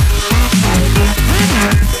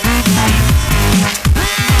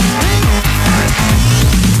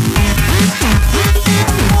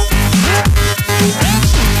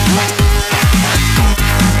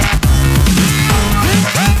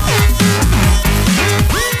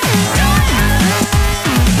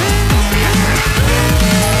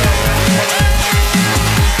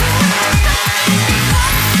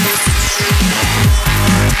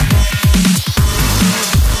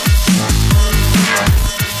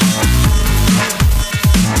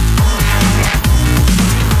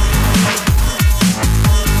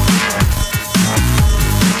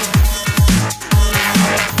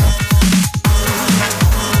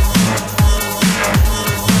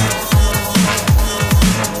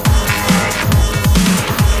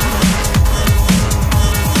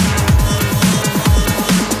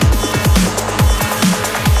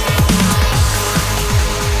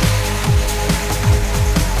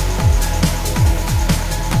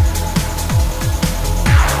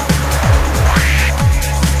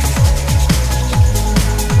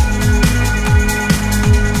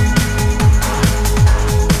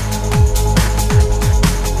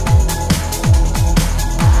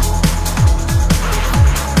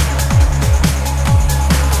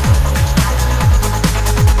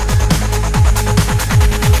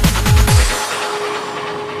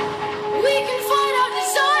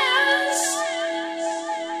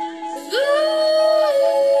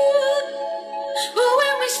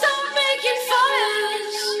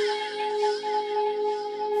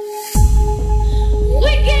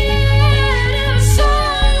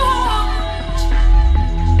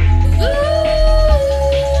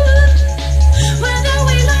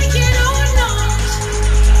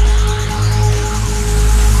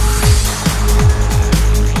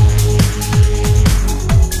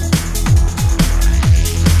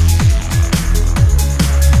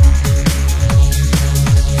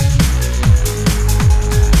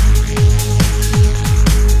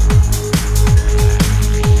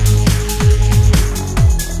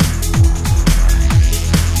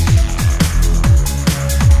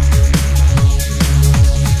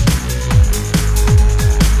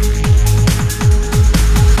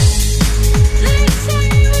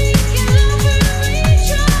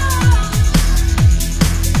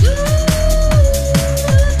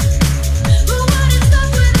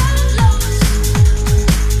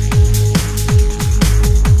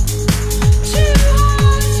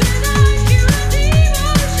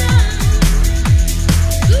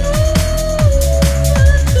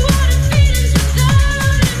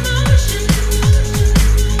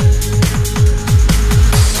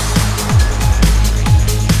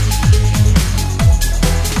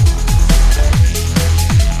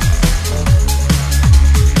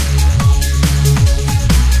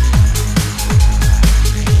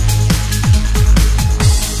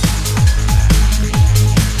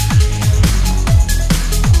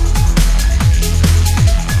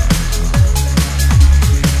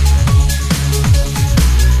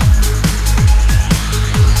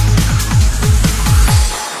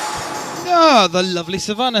 Ah, the lovely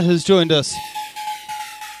Savannah has joined us.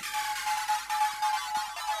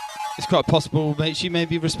 It's quite possible she may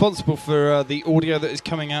be responsible for the audio that is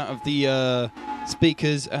coming out of the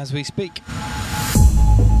speakers as we speak.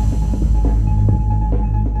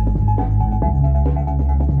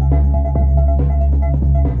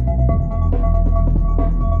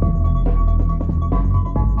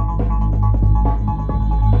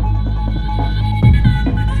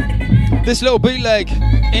 This little bootleg,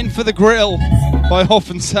 In for the Grill by Hoff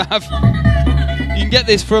and Sav. You can get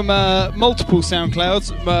this from multiple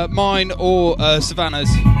SoundClouds, mine or Savannah's.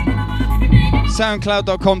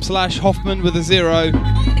 SoundCloud.com/Hoffman with a 0.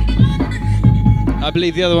 I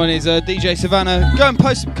believe the other one is DJ Savannah. Go and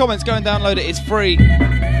post some comments, go and download it, it's free.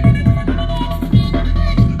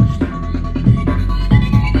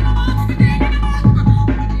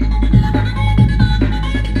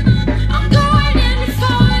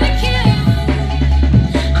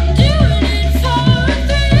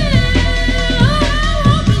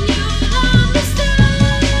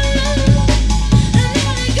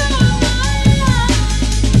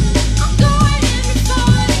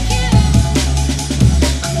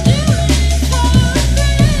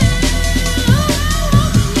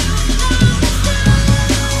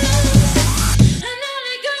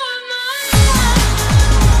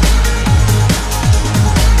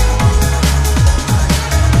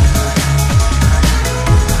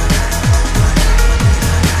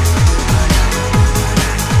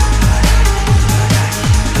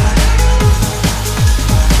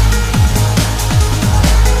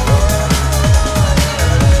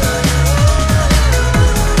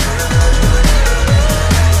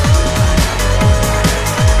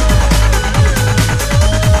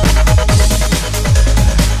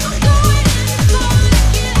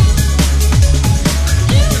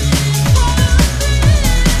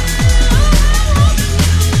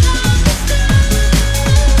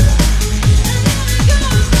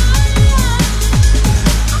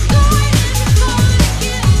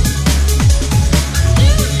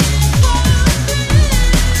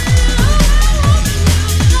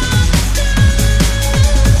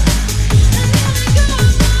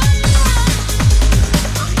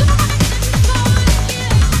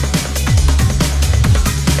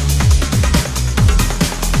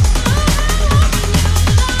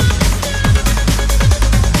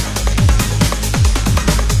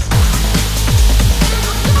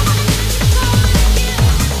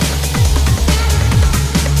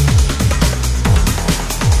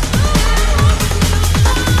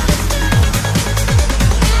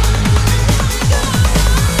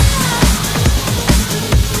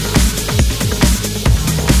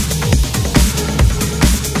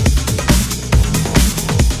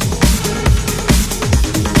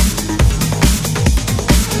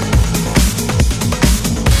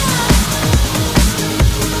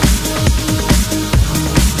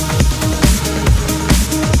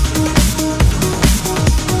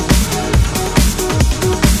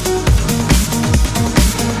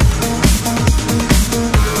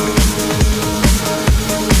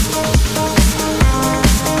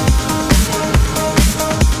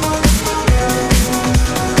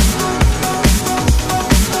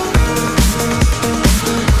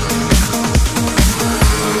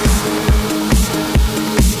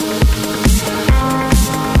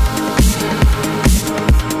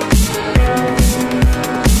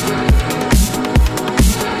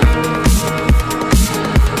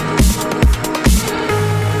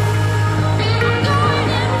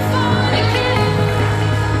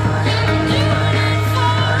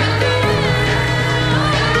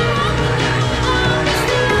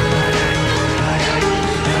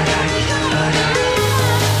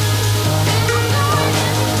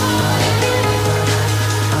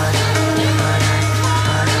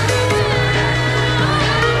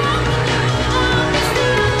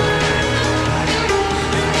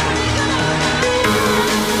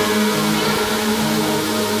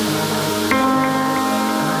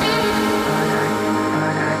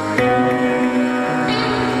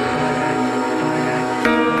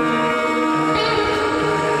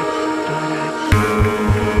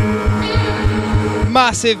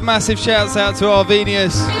 Massive shouts out to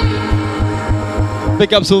Arvenius.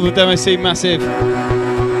 Big ups all the demo scene, massive.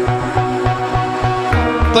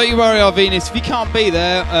 Don't you worry, Arvenius, if you can't be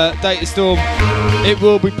there at Datastorm, it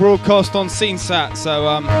will be broadcast on SceneSat,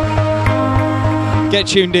 so get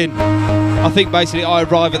tuned in. I think basically I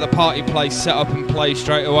arrive at the party place, set up and play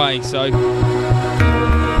straight away, so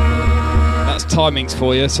that's timings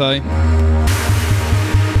for you, so...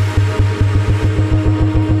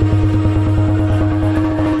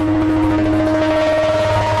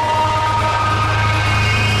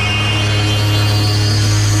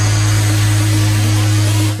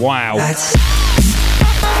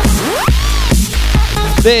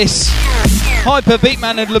 This, Hyper,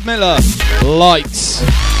 Beatman and Ludmilla, Lights.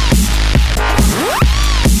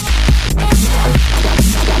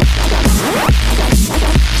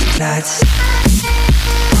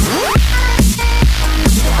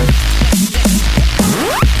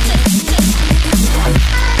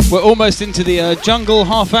 We're almost into the jungle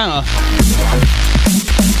half hour.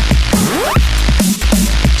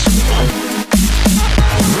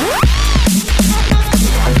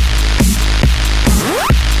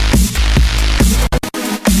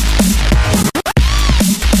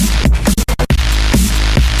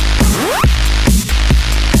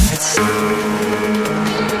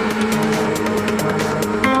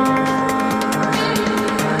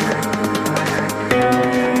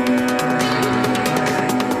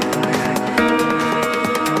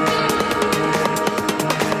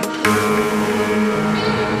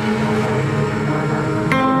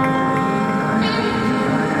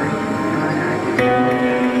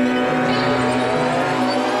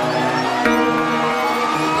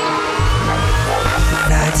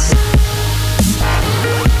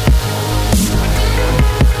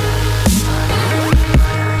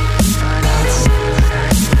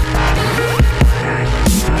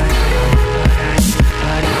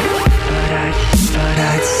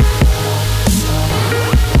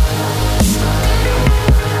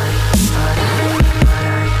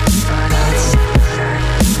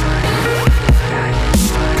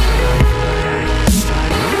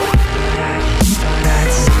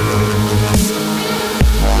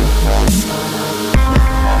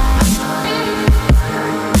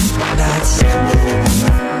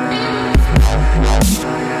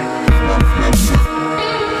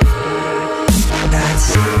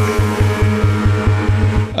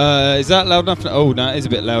 Is that loud enough? Oh, no, it is a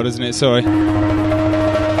bit loud, isn't it? Sorry.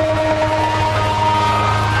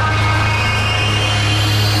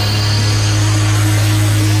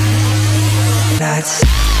 That's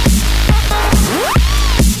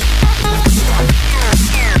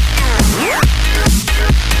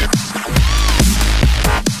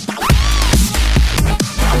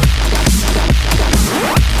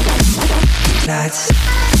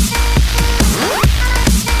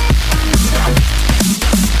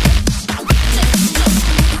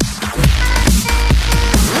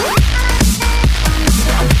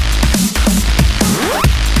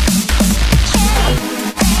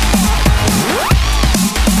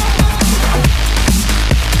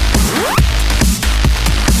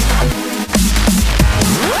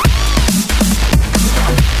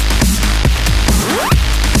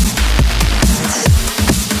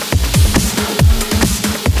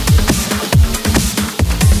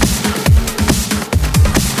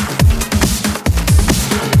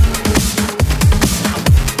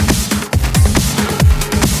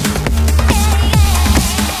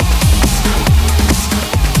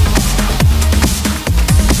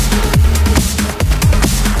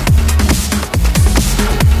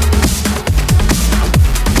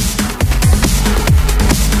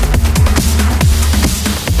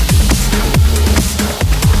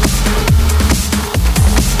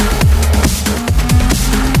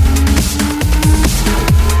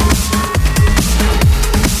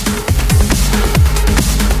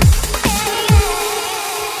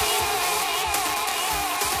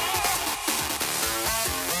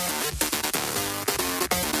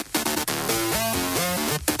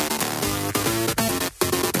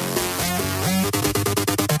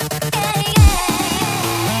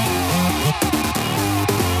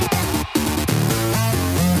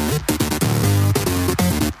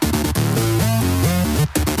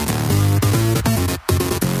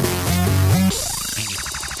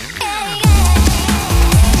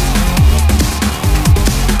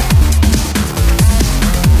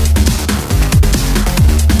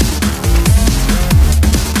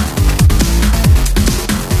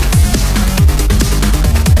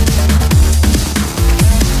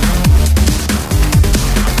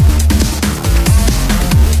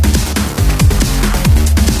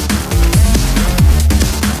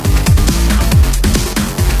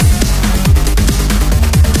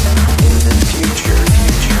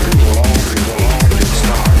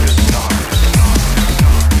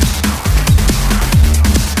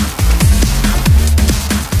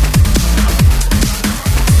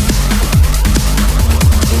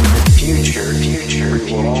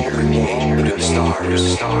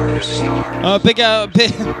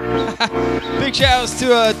Big shout outs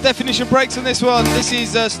to Definition Breaks on this one. This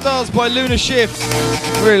is Stars by Lunar Shift.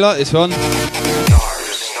 Really like this one.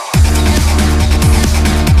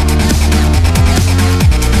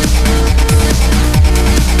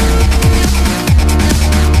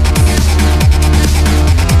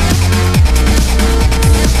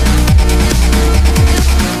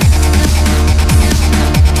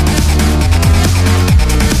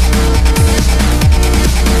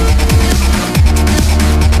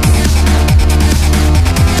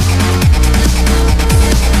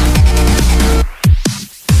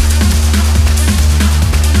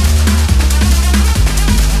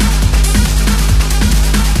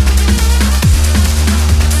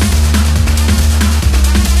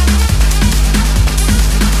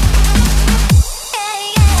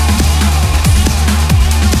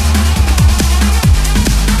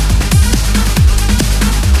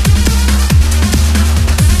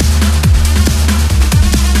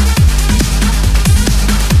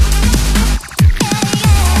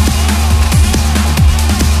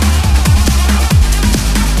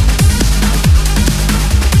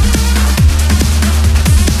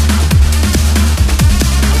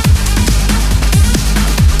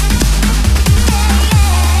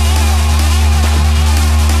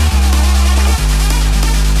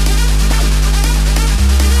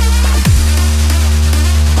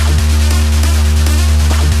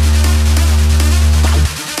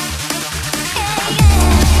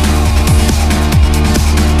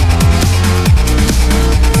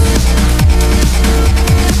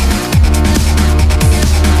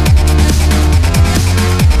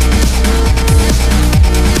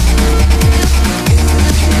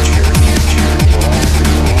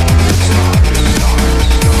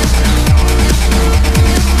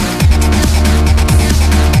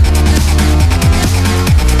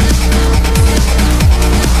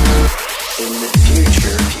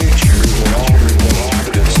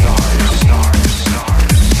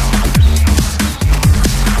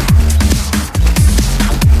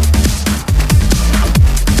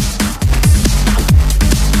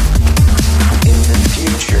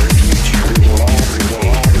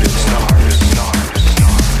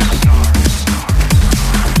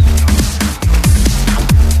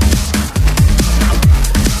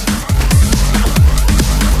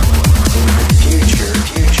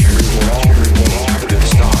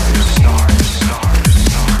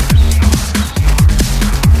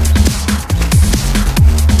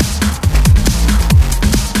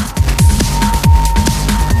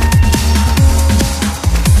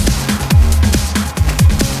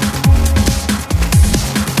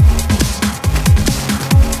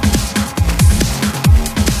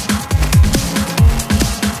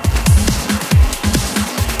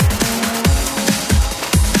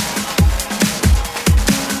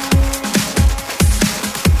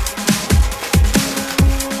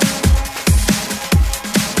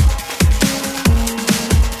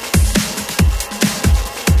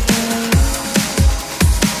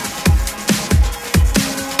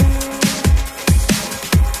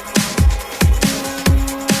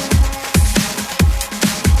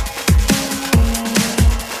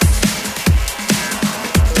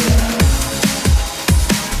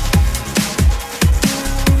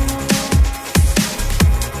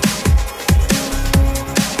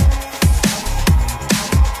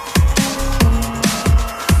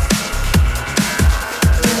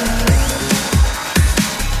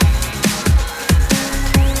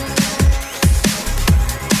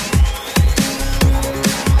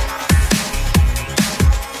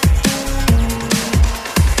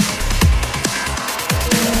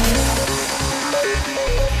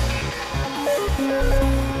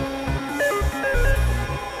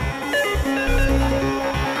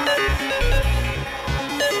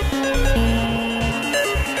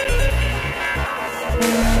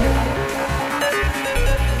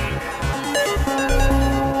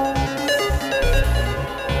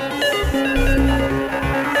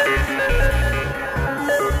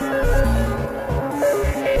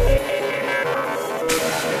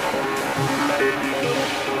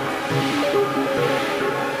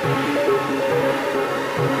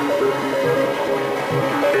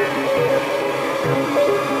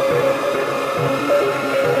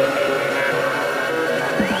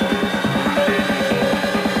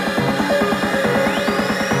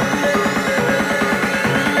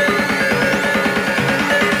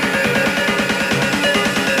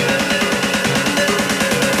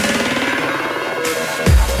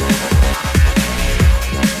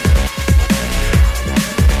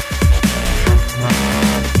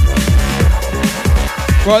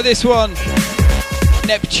 Right, this one,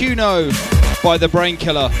 Neptuno by The Brain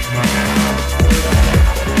Killer.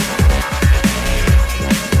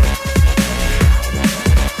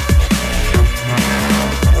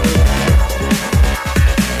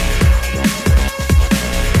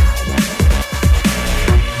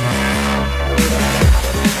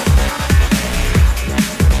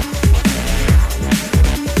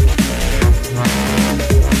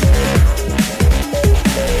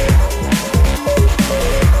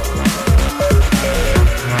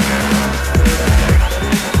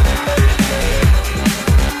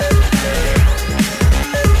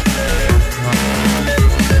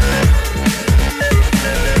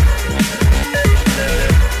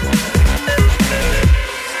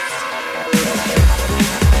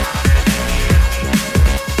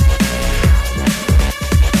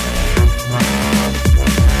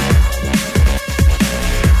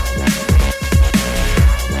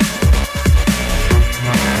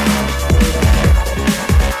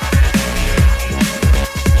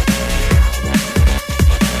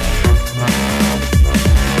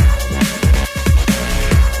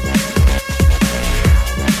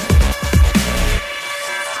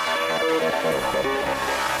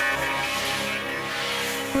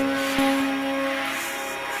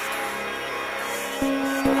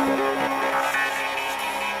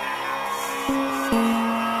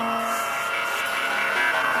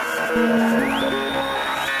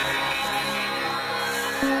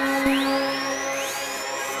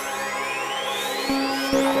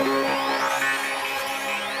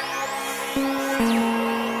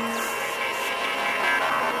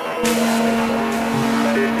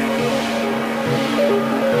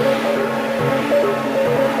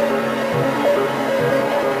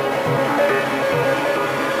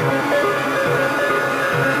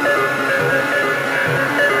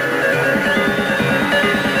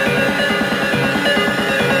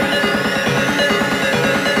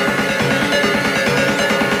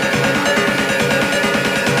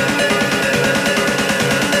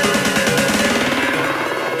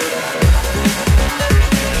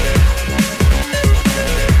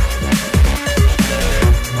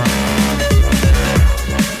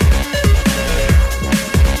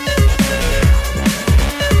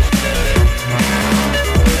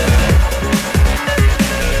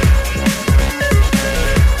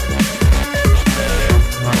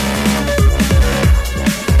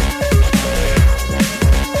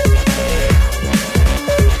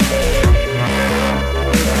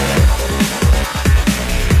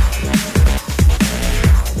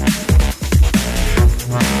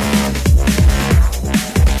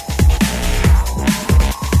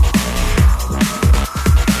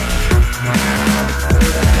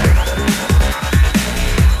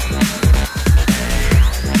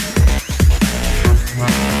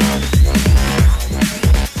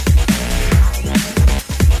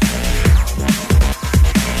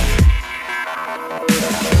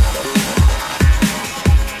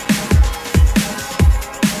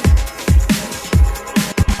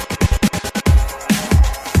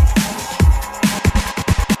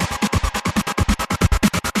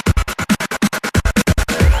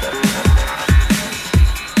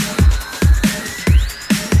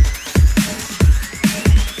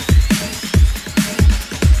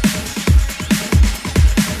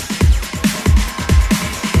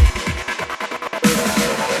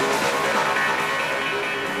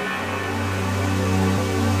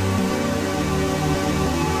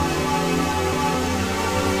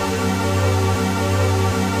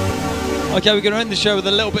 Okay, we're going to end the show with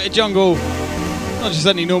a little bit of jungle. Not just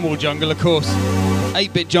any normal jungle, of course.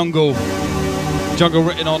 8-bit jungle. Jungle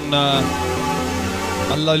written on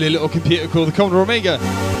a lowly little computer called the Commodore Amiga.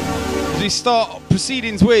 As we start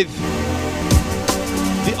proceedings with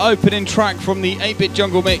the opening track from the 8-bit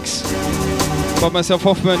jungle mix by myself,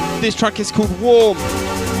 Hoffman. This track is called Warm.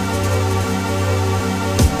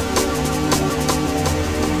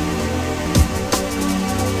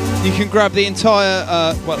 You can grab the entire,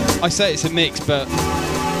 well, I say it's a mix, but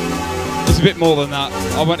it's a bit more than that.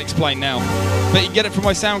 I won't explain now. But you can get it from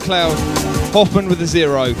my SoundCloud, Hoffman with a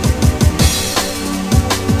 0.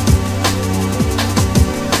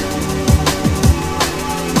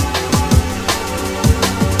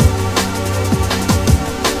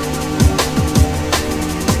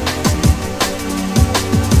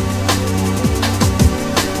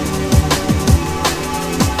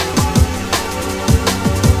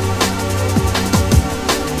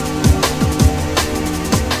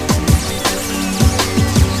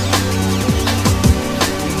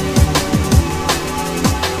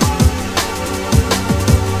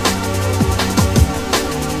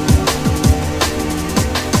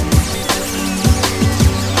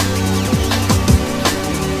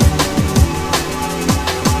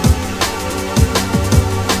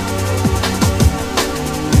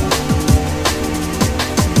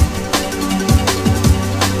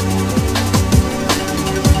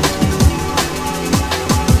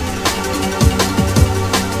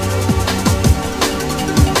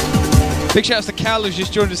 Big shouts to Cal who's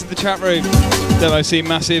just joined us in the chat room. Demo scene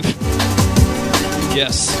massive.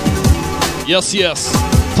 Yes. Yes, yes.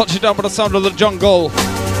 Touch it down by the sound of the jungle.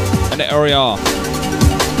 And there we are.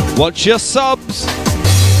 Watch your subs.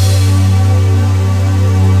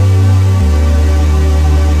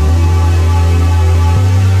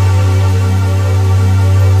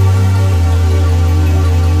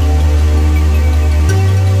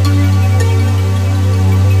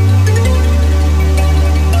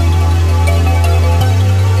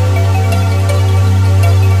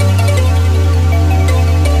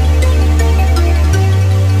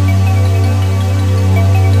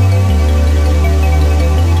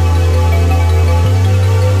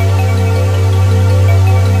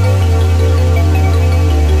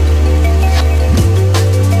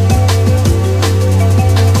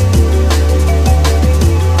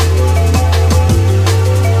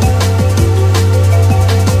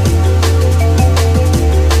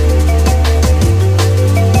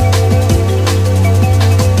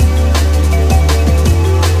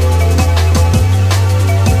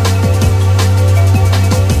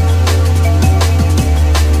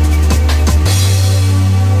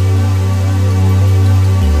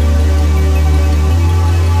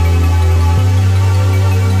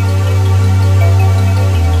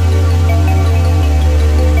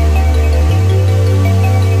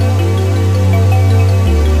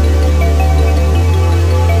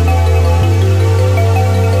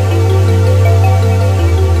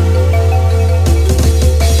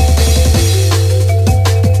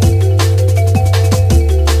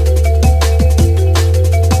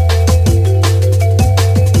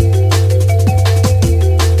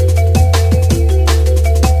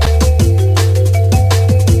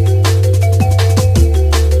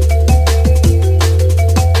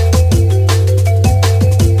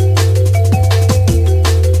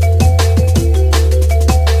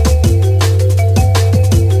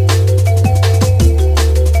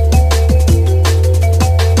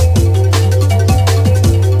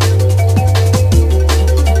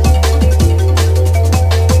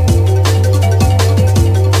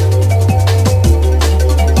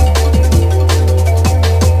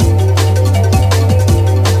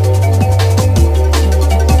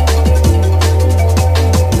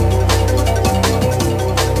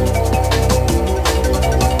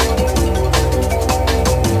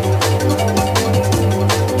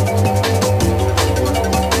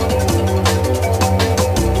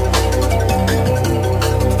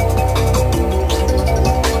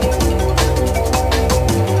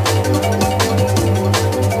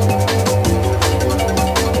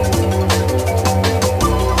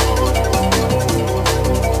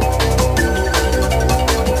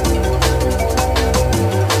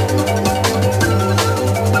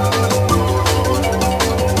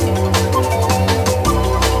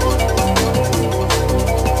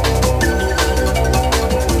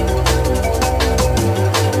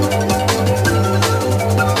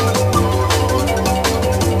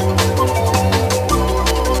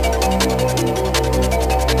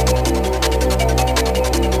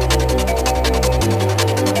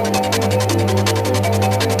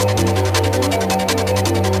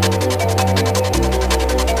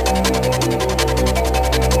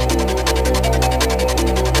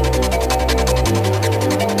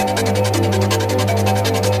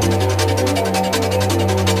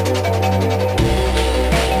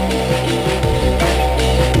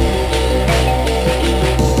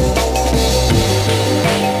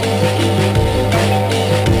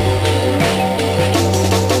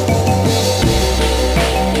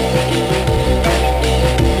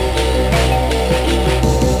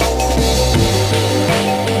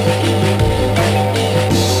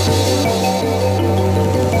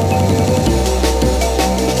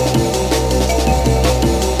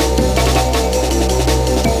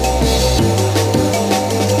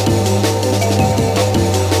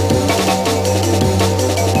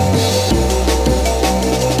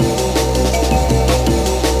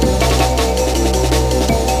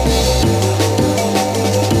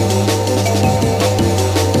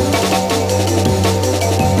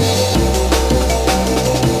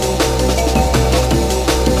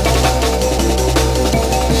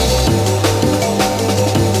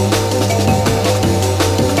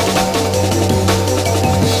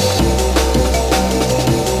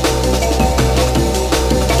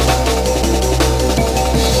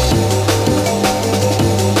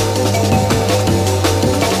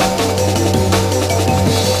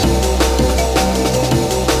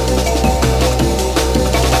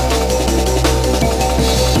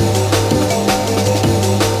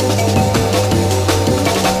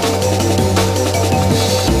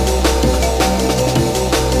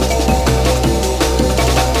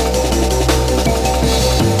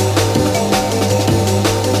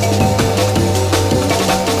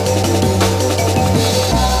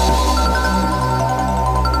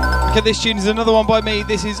 Okay, this tune is another one by me.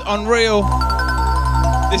 This is Unreal.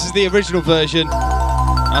 This is the original version.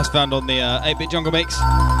 That's found on the 8-Bit Jungle Mix.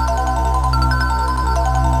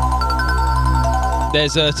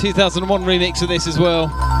 There's a 2001 remix of this as well.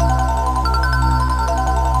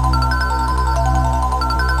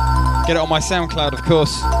 Get it on my SoundCloud, of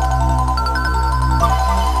course.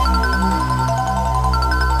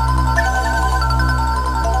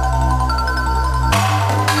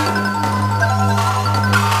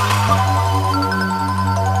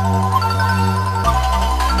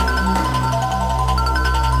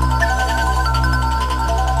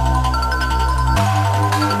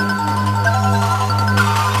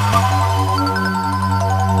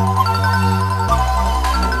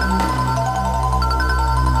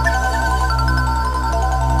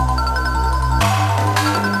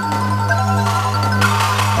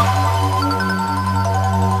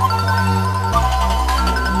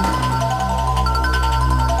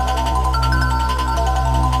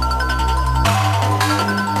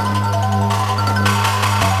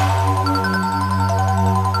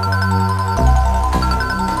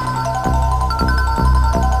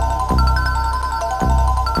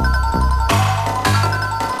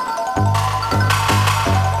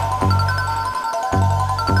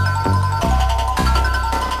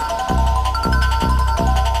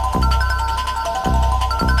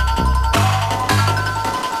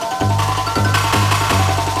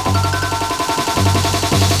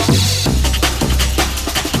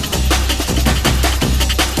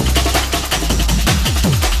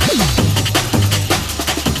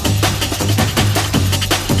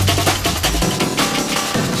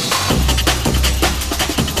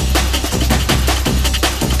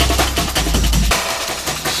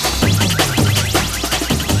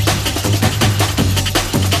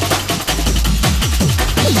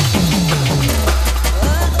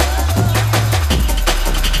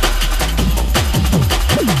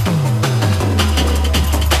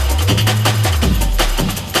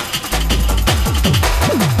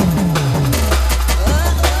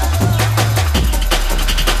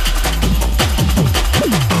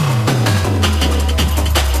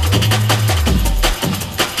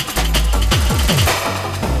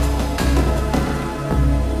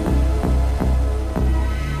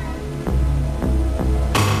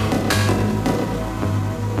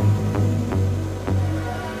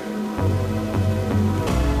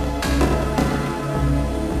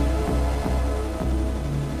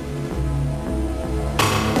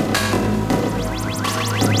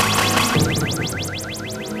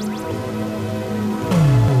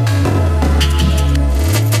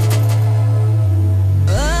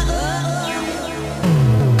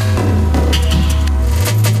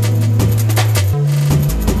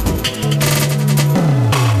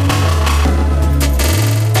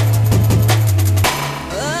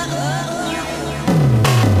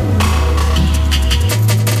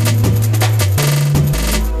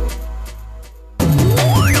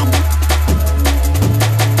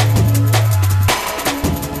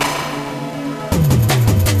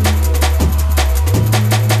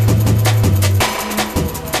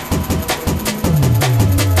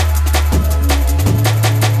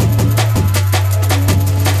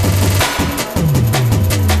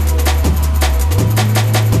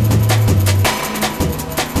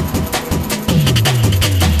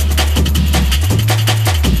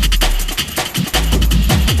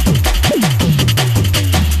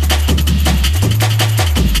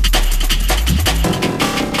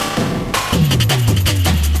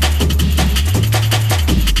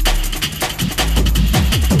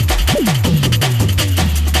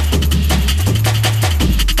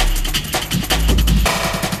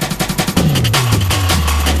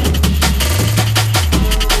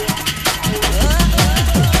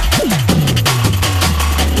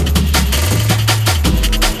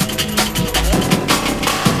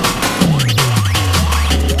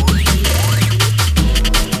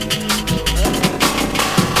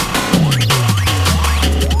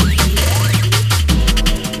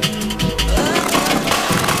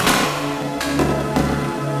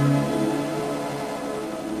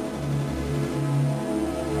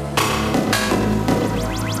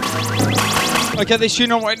 Okay, this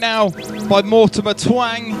tune on right now by Mortimer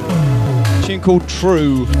Twang, tune called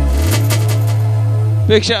True.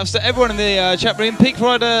 Big shout outs to everyone in the chat room: Peak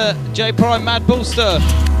Rider, J Prime, Mad Bullster,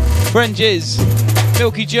 Frenjiz,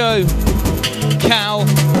 Milky Joe, Cal,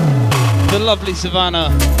 the lovely Savannah,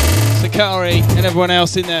 Sakari, and everyone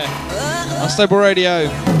else in there. Unstable Radio.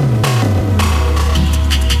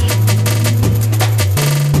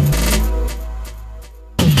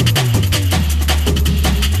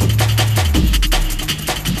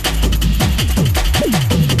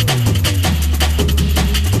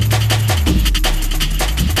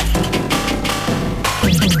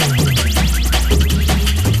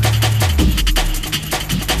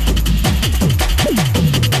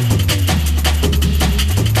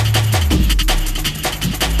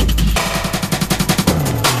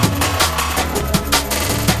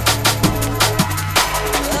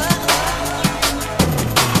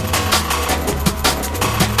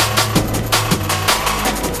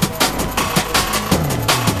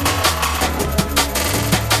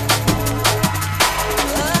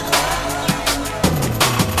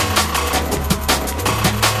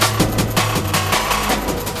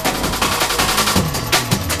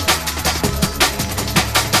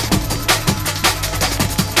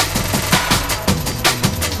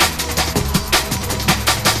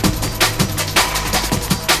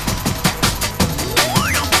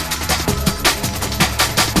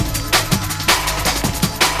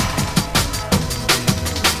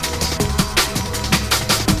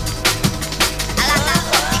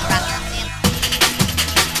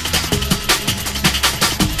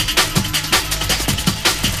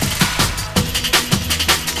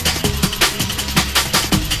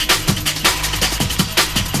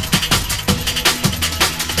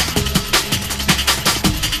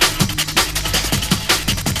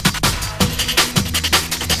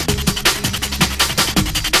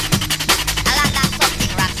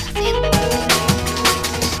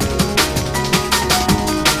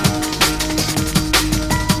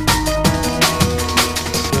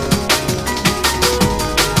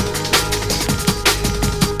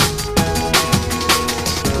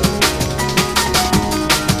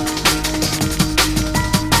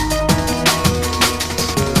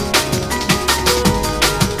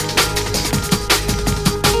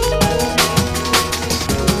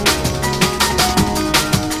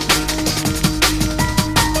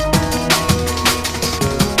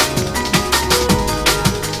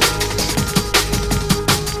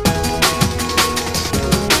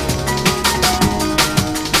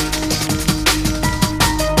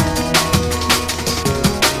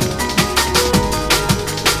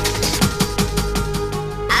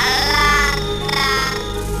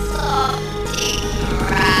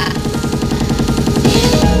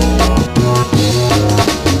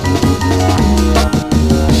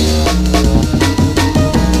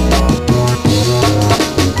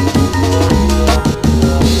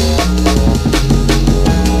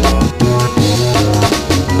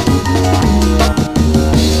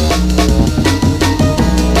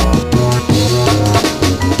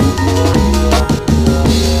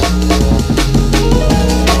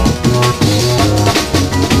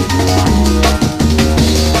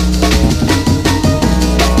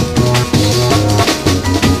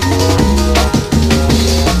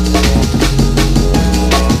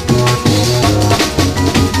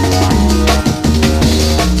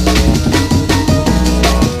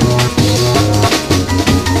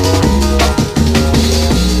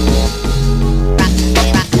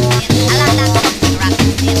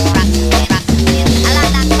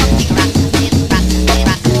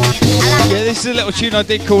 This is a little tune I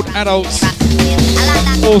did called Adults,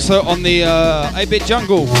 also on the 8-Bit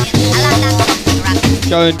Jungle.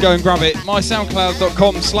 Go and grab it.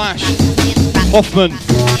 mysoundcloud.com/Hoffman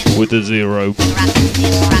with a 0.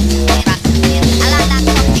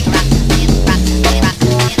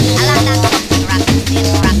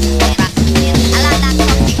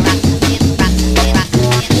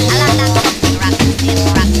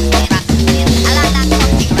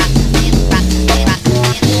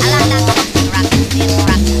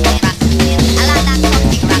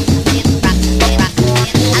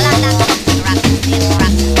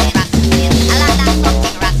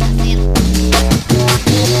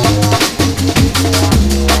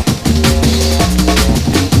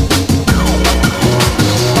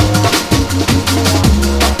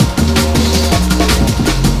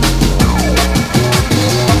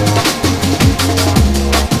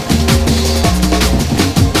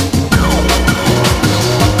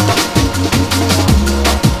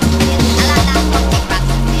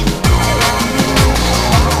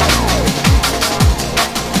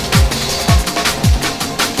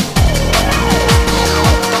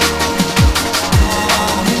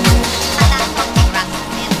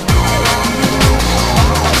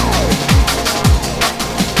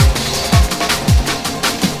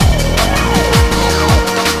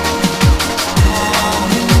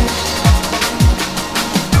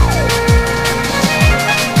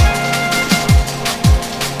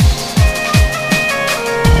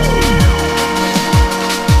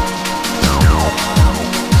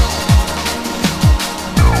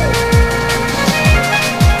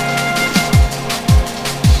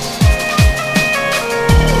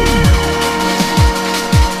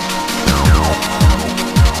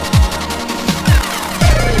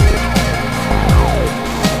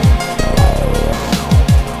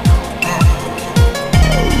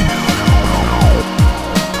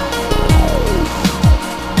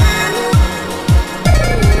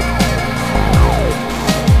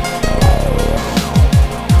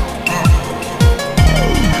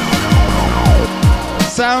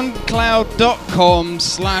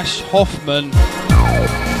 soundcloud.com/Hoffman,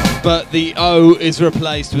 but the O is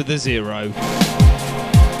replaced with a 0.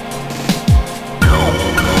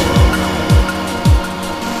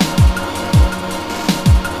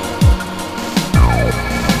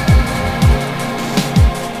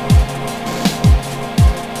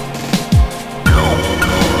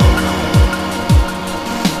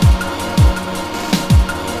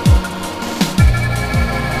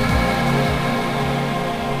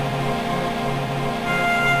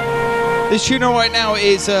 This tune right now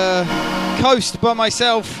is Coast by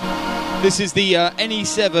myself. This is the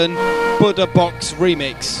NE7 Buddha Box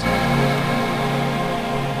remix.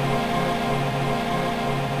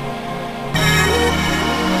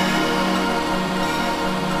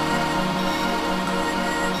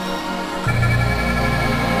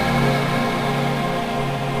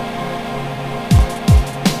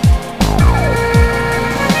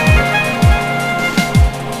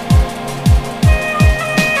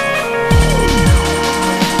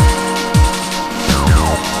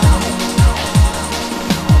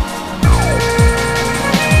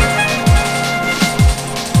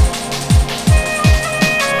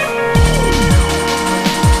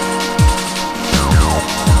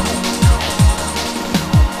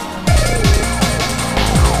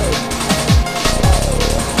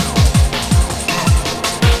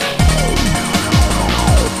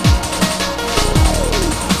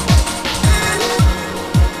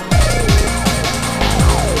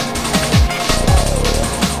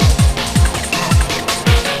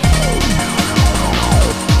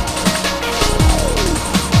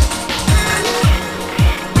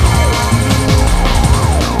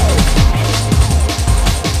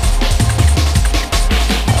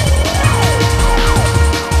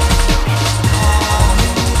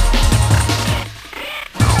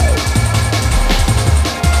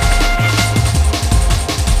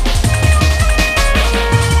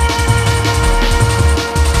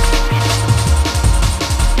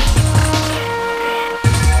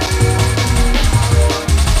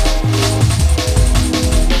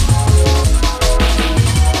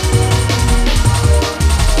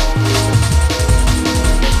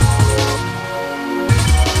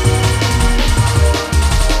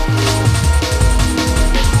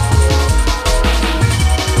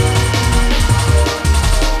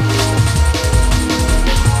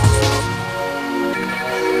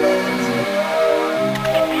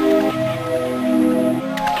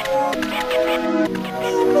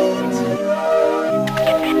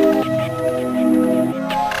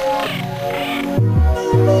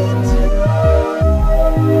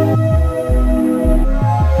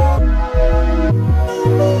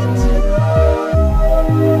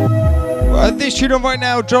 this tune on right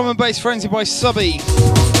now, Drum and Bass Frenzy by Subby.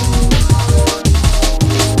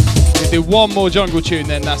 We'll do one more jungle tune,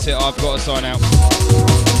 then that's it. I've got to sign out.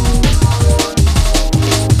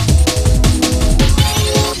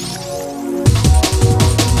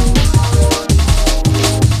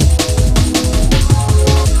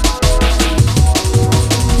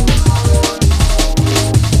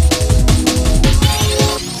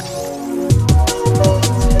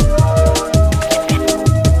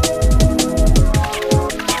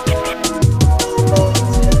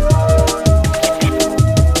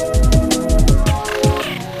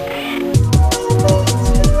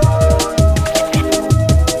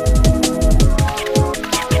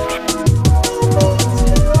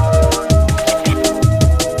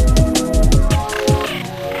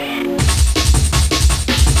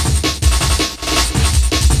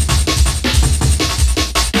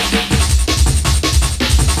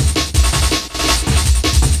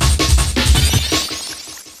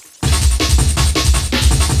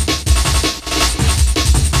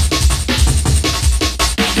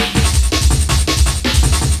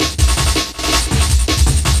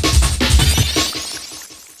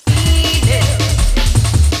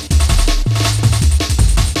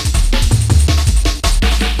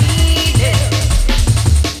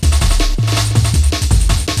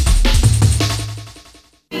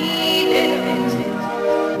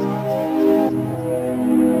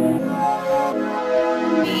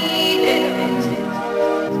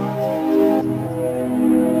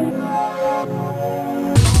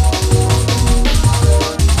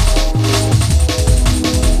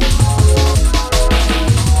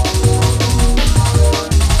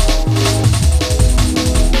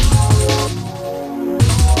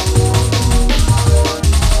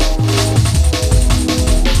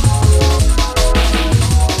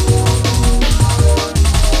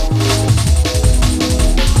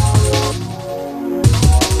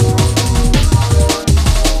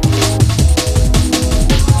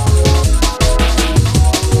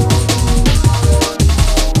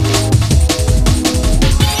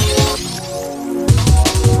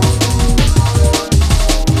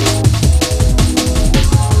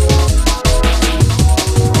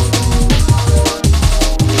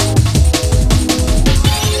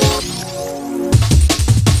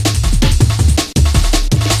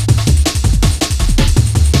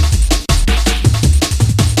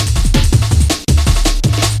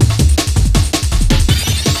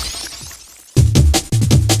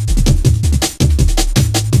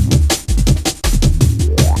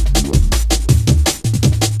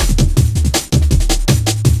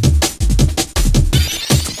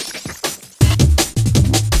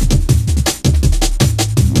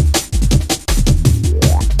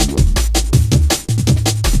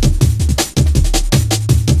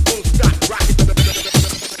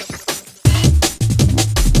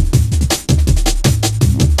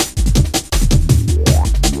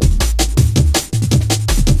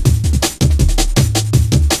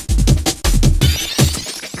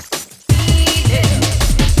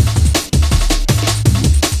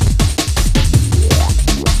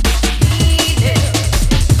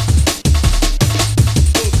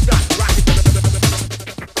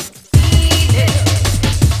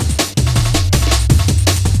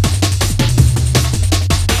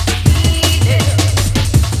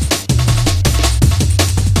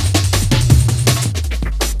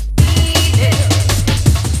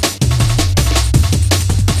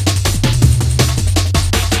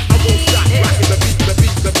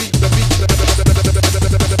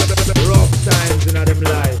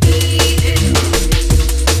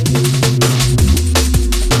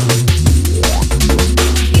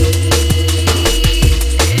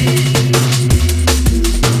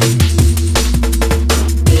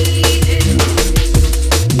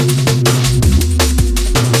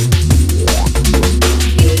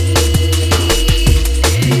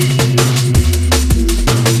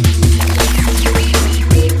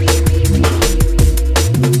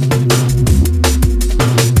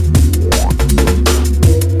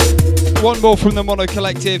 One more from the Mono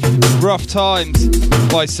Collective, Rough Times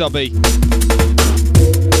by Subby.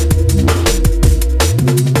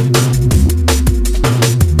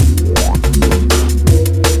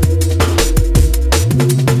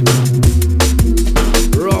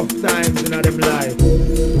 Rough times in them life.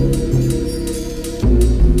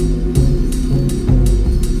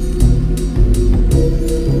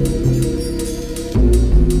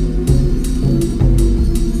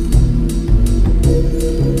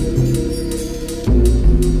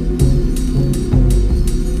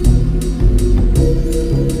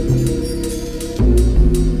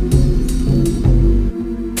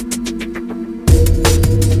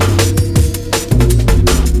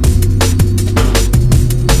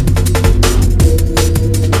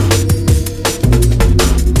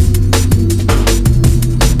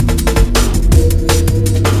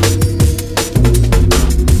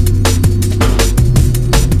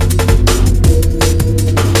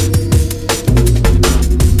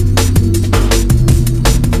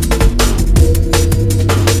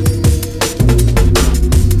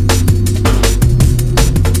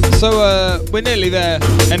 So we're nearly there,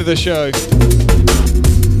 end of the show.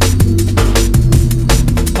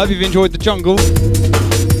 Hope you've enjoyed the jungle.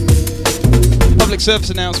 Public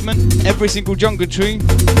service announcement, every single jungle tune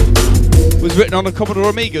was written on a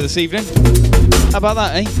Commodore Amiga this evening. How about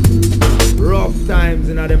that, eh? Rough times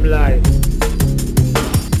in them life.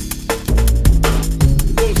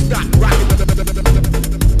 Don't stop rocking.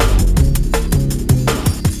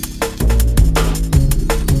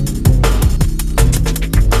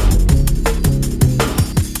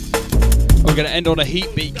 We're going to end on a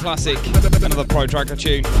Heatbeat classic, another Pro Tracker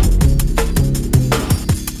tune.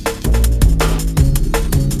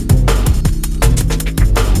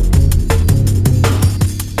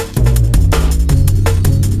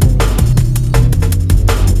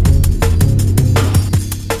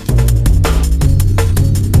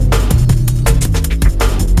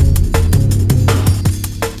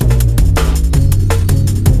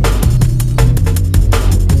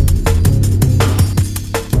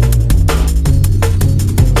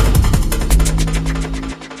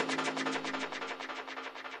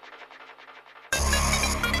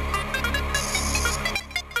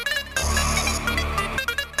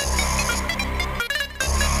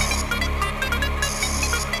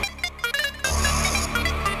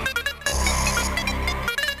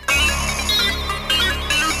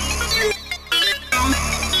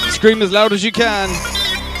 Scream as loud as you can.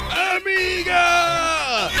 Amiga!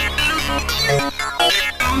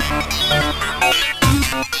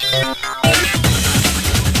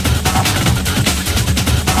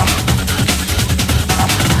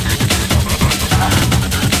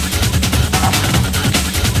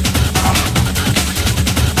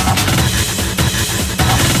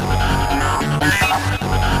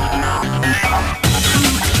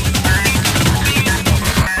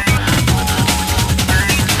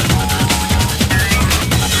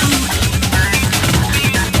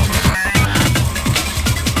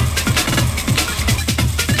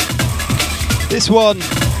 This one,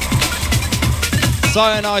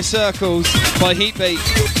 Cyanide Circles by Heatbeat,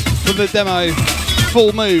 from the demo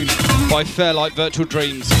Full Moon by Fairlight Virtual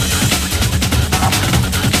Dreams.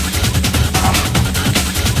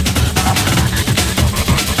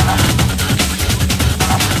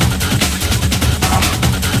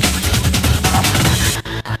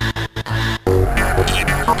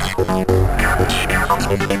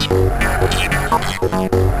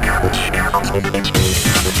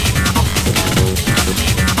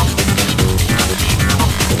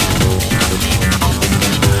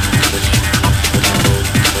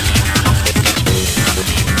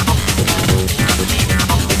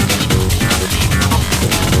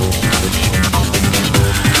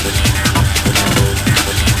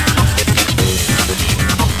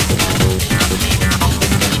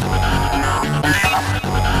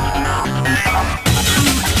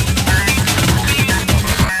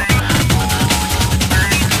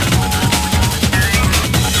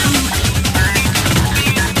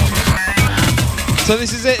 So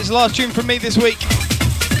this is it, it's the last tune from me this week.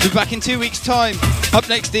 Be back in 2 weeks' time. Up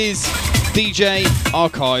next is DJ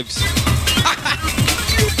Archives.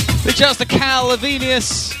 Big shouts to Cal,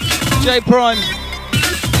 Lavenius, J Prime,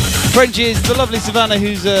 Frenches, the lovely Savannah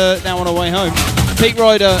who's now on her way home, Pete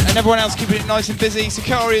Ryder, and everyone else keeping it nice and busy.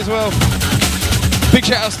 Sakari as well. Big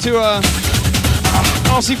shout outs to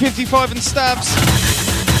RC55 and Stabs.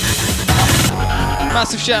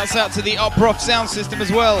 Massive shouts out to the Uproft sound system as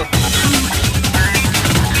well.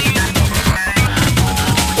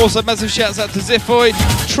 Also massive shouts out to Ziphoid,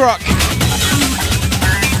 Truck,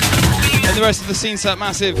 and the rest of the Scene Sat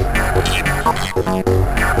Massive.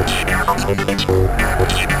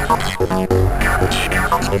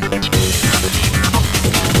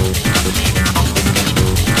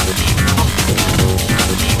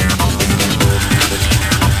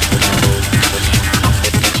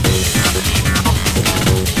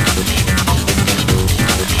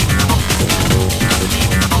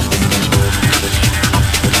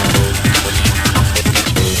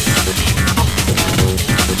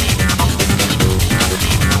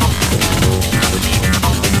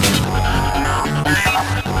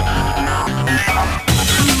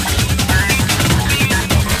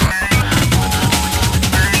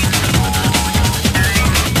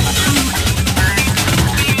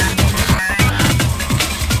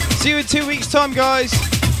 See you in 2 weeks' time, guys.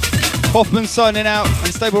 Hoffman signing out,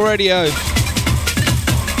 and Stable Radio.